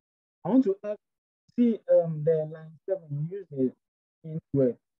int. I want to ask, see the line 7, you use the int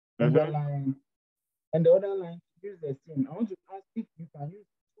word, and the line, and the other line use the same. I want to ask if you can use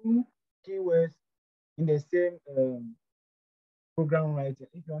 2 keywords in the same program writing.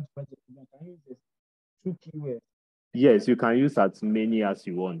 If you want to write a program, can you use the 2 keywords? Yes, you can use as many as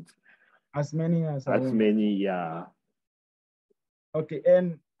you want. As many as I want. As many, yeah. Okay,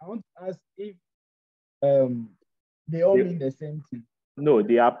 and I want to ask if they all mean the same thing. No,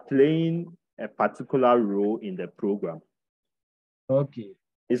 they are playing a particular role in the program. Okay.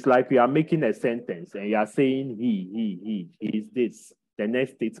 It's like we are making a sentence and you are saying he is this. The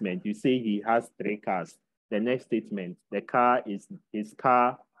next statement, you say he has 3 cars. The next statement, the car is his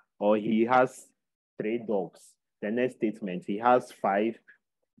car, or he has 3 dogs. The next statement, he has 5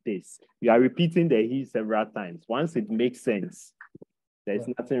 this. You are repeating the he several times. Once it makes sense, there's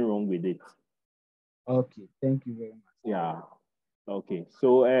nothing wrong with it. Okay, thank you very much. Yeah. Okay.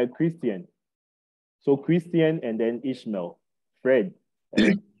 So Christian. So Christian and then Ishmael. Fred,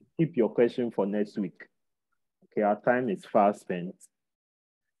 keep your question for next week. Okay, our time is fast spent.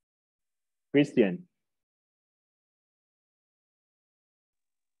 Christian.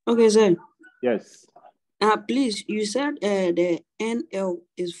 Okay, sir. Yes. Please, you said the NL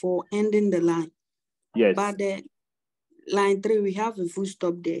is for ending the line. Yes. But the line 3, we have a full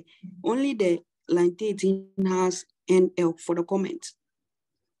stop there. Only the line 13 has NL for the comment.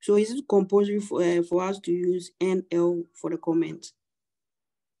 So is it compulsory for us to use NL for the comment?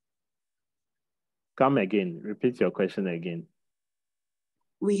 Come again. Repeat your question again.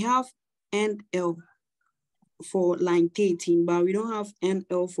 We have NL for line 13, but we don't have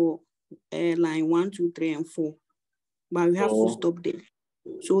NL for line 1, 2, 3, and 4. But we have full stop there.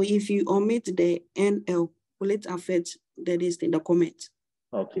 So if you omit the NL, will it affect the comment?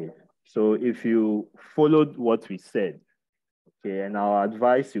 Okay. So if you followed what we said, okay, and I'll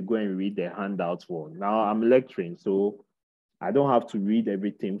advise you go and read the handout one. Now I'm lecturing, so I don't have to read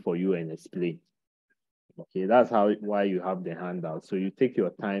everything for you and explain. Okay, that's why you have the handout. So you take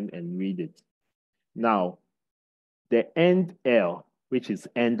your time and read it. Now, the end L, which is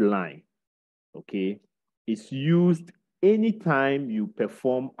end line, okay, is used anytime you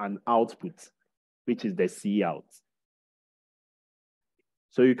perform an output, which is the C out.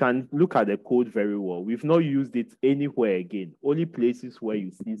 So you can look at the code very well. We've not used it anywhere again, only places where you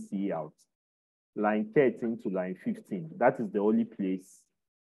see C out. Line 13 to line 15, that is the only place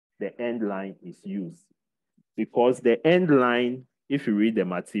the end line is used. Because the end line, if you read the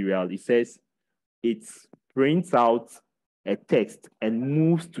material, it says it prints out a text and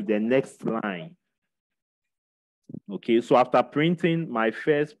moves to the next line. Okay, so after printing my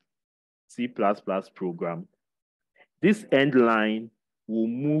first C++ program, this end line will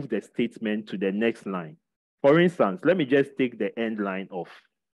move the statement to the next line. For instance, let me just take the end line off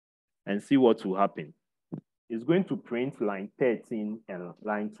and see what will happen. It's going to print line 13 and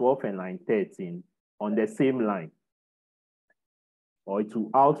line 12 and line 13 on the same line. Or it will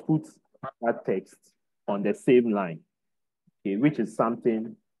output that text on the same line, okay, which is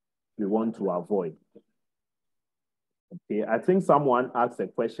something we want to avoid. Okay, I think someone asked a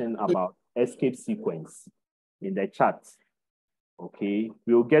question about escape sequence in the chat. Okay,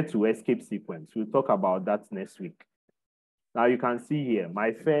 we'll get to escape sequence. We'll talk about that next week. Now you can see here,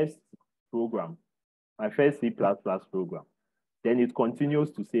 my first program, my first C++ program. Then it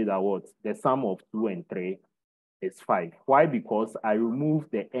continues to say that what? The sum of 2 and 3 is 5. Why? Because I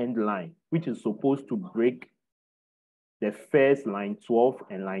removed the end line, which is supposed to break the first line 12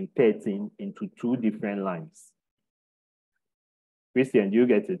 and line 13 into two different lines. Christian, do you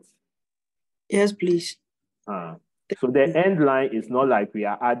get it? Yes, please. So the end line is not like we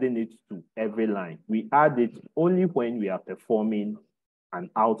are adding it to every line. We add it only when we are performing an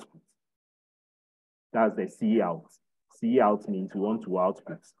output. That's the C out. C out means we want to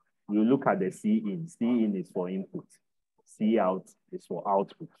output. We'll look at the C in. C in is for input. C out is for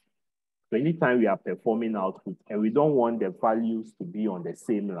output. So anytime we are performing output and we don't want the values to be on the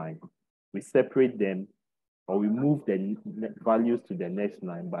same line, we separate them or we move the values to the next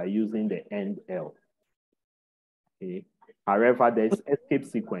line by using the end L. Okay. However, there's escape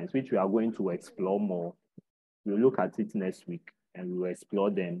sequence, which we are going to explore more. We'll look at it next week and we will explore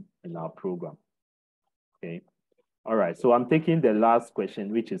them in our program. Okay. All right. So I'm taking the last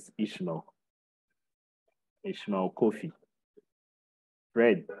question, which is Ishmael. Ishmael Kofi.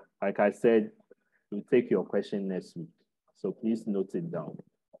 Fred, like I said, we'll take your question next week. So please note it down.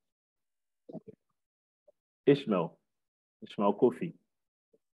 Ishmael Kofi.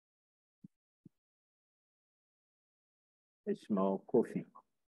 Ishmael Kofi.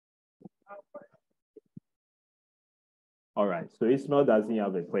 All right, so Ishmael doesn't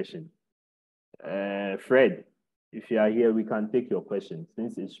have a question. Fred, if you are here, we can take your question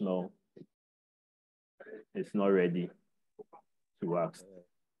since Ishmael is not ready to ask.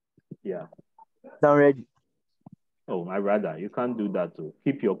 Yeah. I'm ready. Oh, my brother, you can't do that too.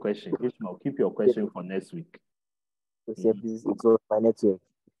 Keep your question. Ishmael, keep your question for next week. Please, it's on my network.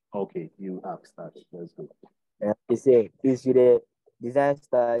 Okay, you ask that. Let's go. They say, is the design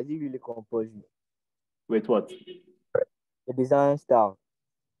style, is it really compulsory? Wait, what? The design style.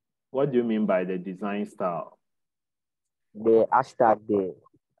 What do you mean by the design style? The hashtag,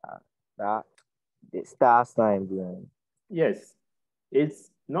 the star sign behind. Yes, it's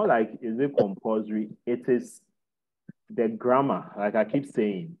not like is it compulsory. It is the grammar, like I keep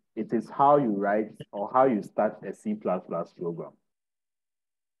saying. It is how you write or how you start a C++ program.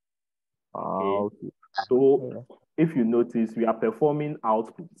 Okay. So if you notice, we are performing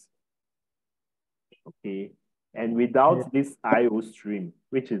outputs. Okay. And without this IO stream,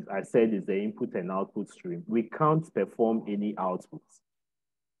 which is, I said, is the input and output stream, we can't perform any outputs.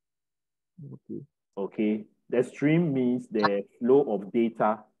 Okay. The stream means the flow of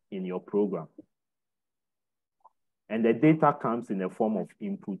data in your program. And the data comes in the form of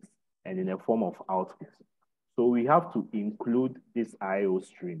input and in the form of output. So we have to include this IO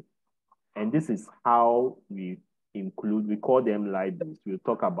stream. And this is how we include, we call them libraries. We'll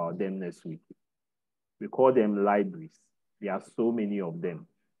talk about them next week. We call them libraries. There are so many of them.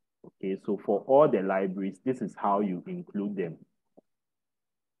 Okay, so for all the libraries, this is how you include them.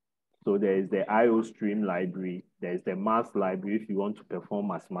 So there is the IO stream library. There's the math library if you want to perform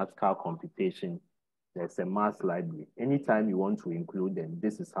mathematical computation. There's a math library. Anytime you want to include them,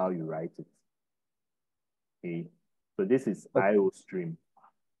 this is how you write it. Okay, so this is IO stream.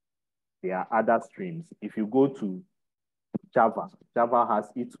 There are other streams. If you go to Java, Java has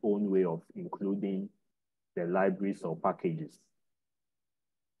its own way of including the libraries or packages.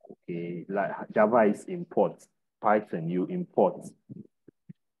 Okay, like Java is import, Python you import,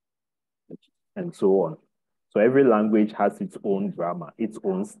 and so on. So every language has its own grammar, its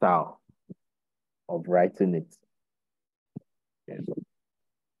own style of writing it. Yes.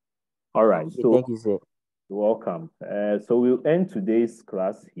 All right. Okay, so thank you, sir. You're welcome. So we'll end today's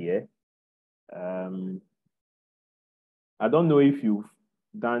class here. I don't know if you've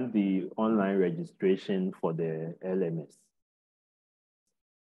done the online registration for the LMS.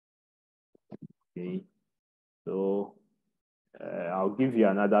 Okay, so I'll give you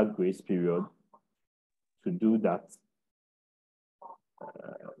another grace period to do that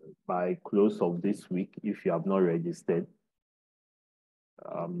by close of this week if you have not registered.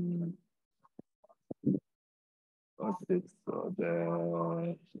 What's it? So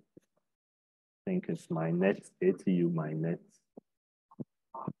I think it's MyNet, ATU MyNet.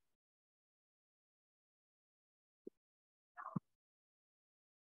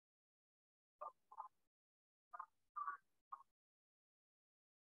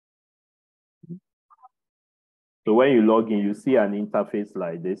 So when you log in, you see an interface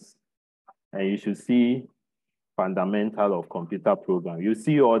like this, and you should see fundamental of computer program. You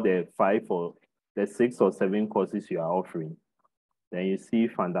see all the 5 or the 6 or 7 courses you are offering. Then you see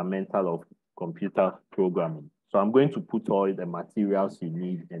fundamental of computer programming. So I'm going to put all the materials you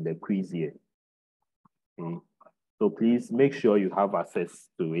need in the quiz here. Okay. So please make sure you have access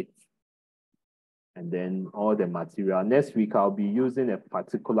to it. And then all the material. Next week, I'll be using a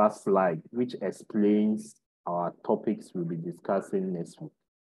particular slide which explains our topics we'll be discussing next week.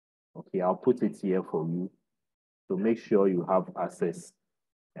 Okay, I'll put it here for you So make sure you have access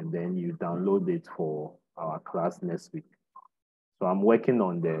and then you download it for our class next week. So I'm working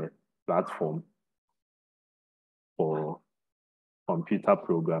on the platform for computer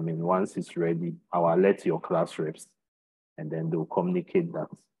programming. Once it's ready, I'll alert your class reps and then they'll communicate that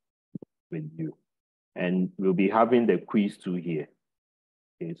with you. And we'll be having the quiz too here.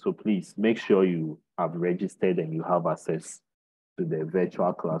 Okay, so please make sure you have registered and you have access to the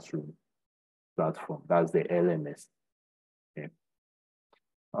virtual classroom platform. That's the LMS. Okay.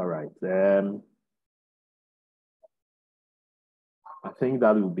 All right. I think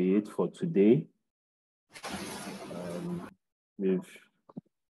that will be it for today.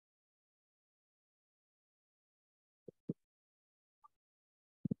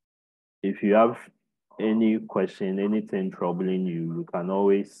 If you have any question, anything troubling you, you can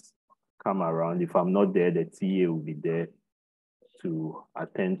always come around. If I'm not there, the TA will be there to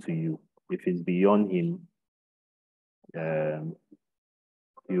attend to you. If it's beyond him,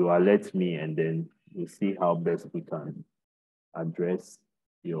 you alert me and then we'll see how best we can address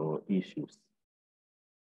your issues.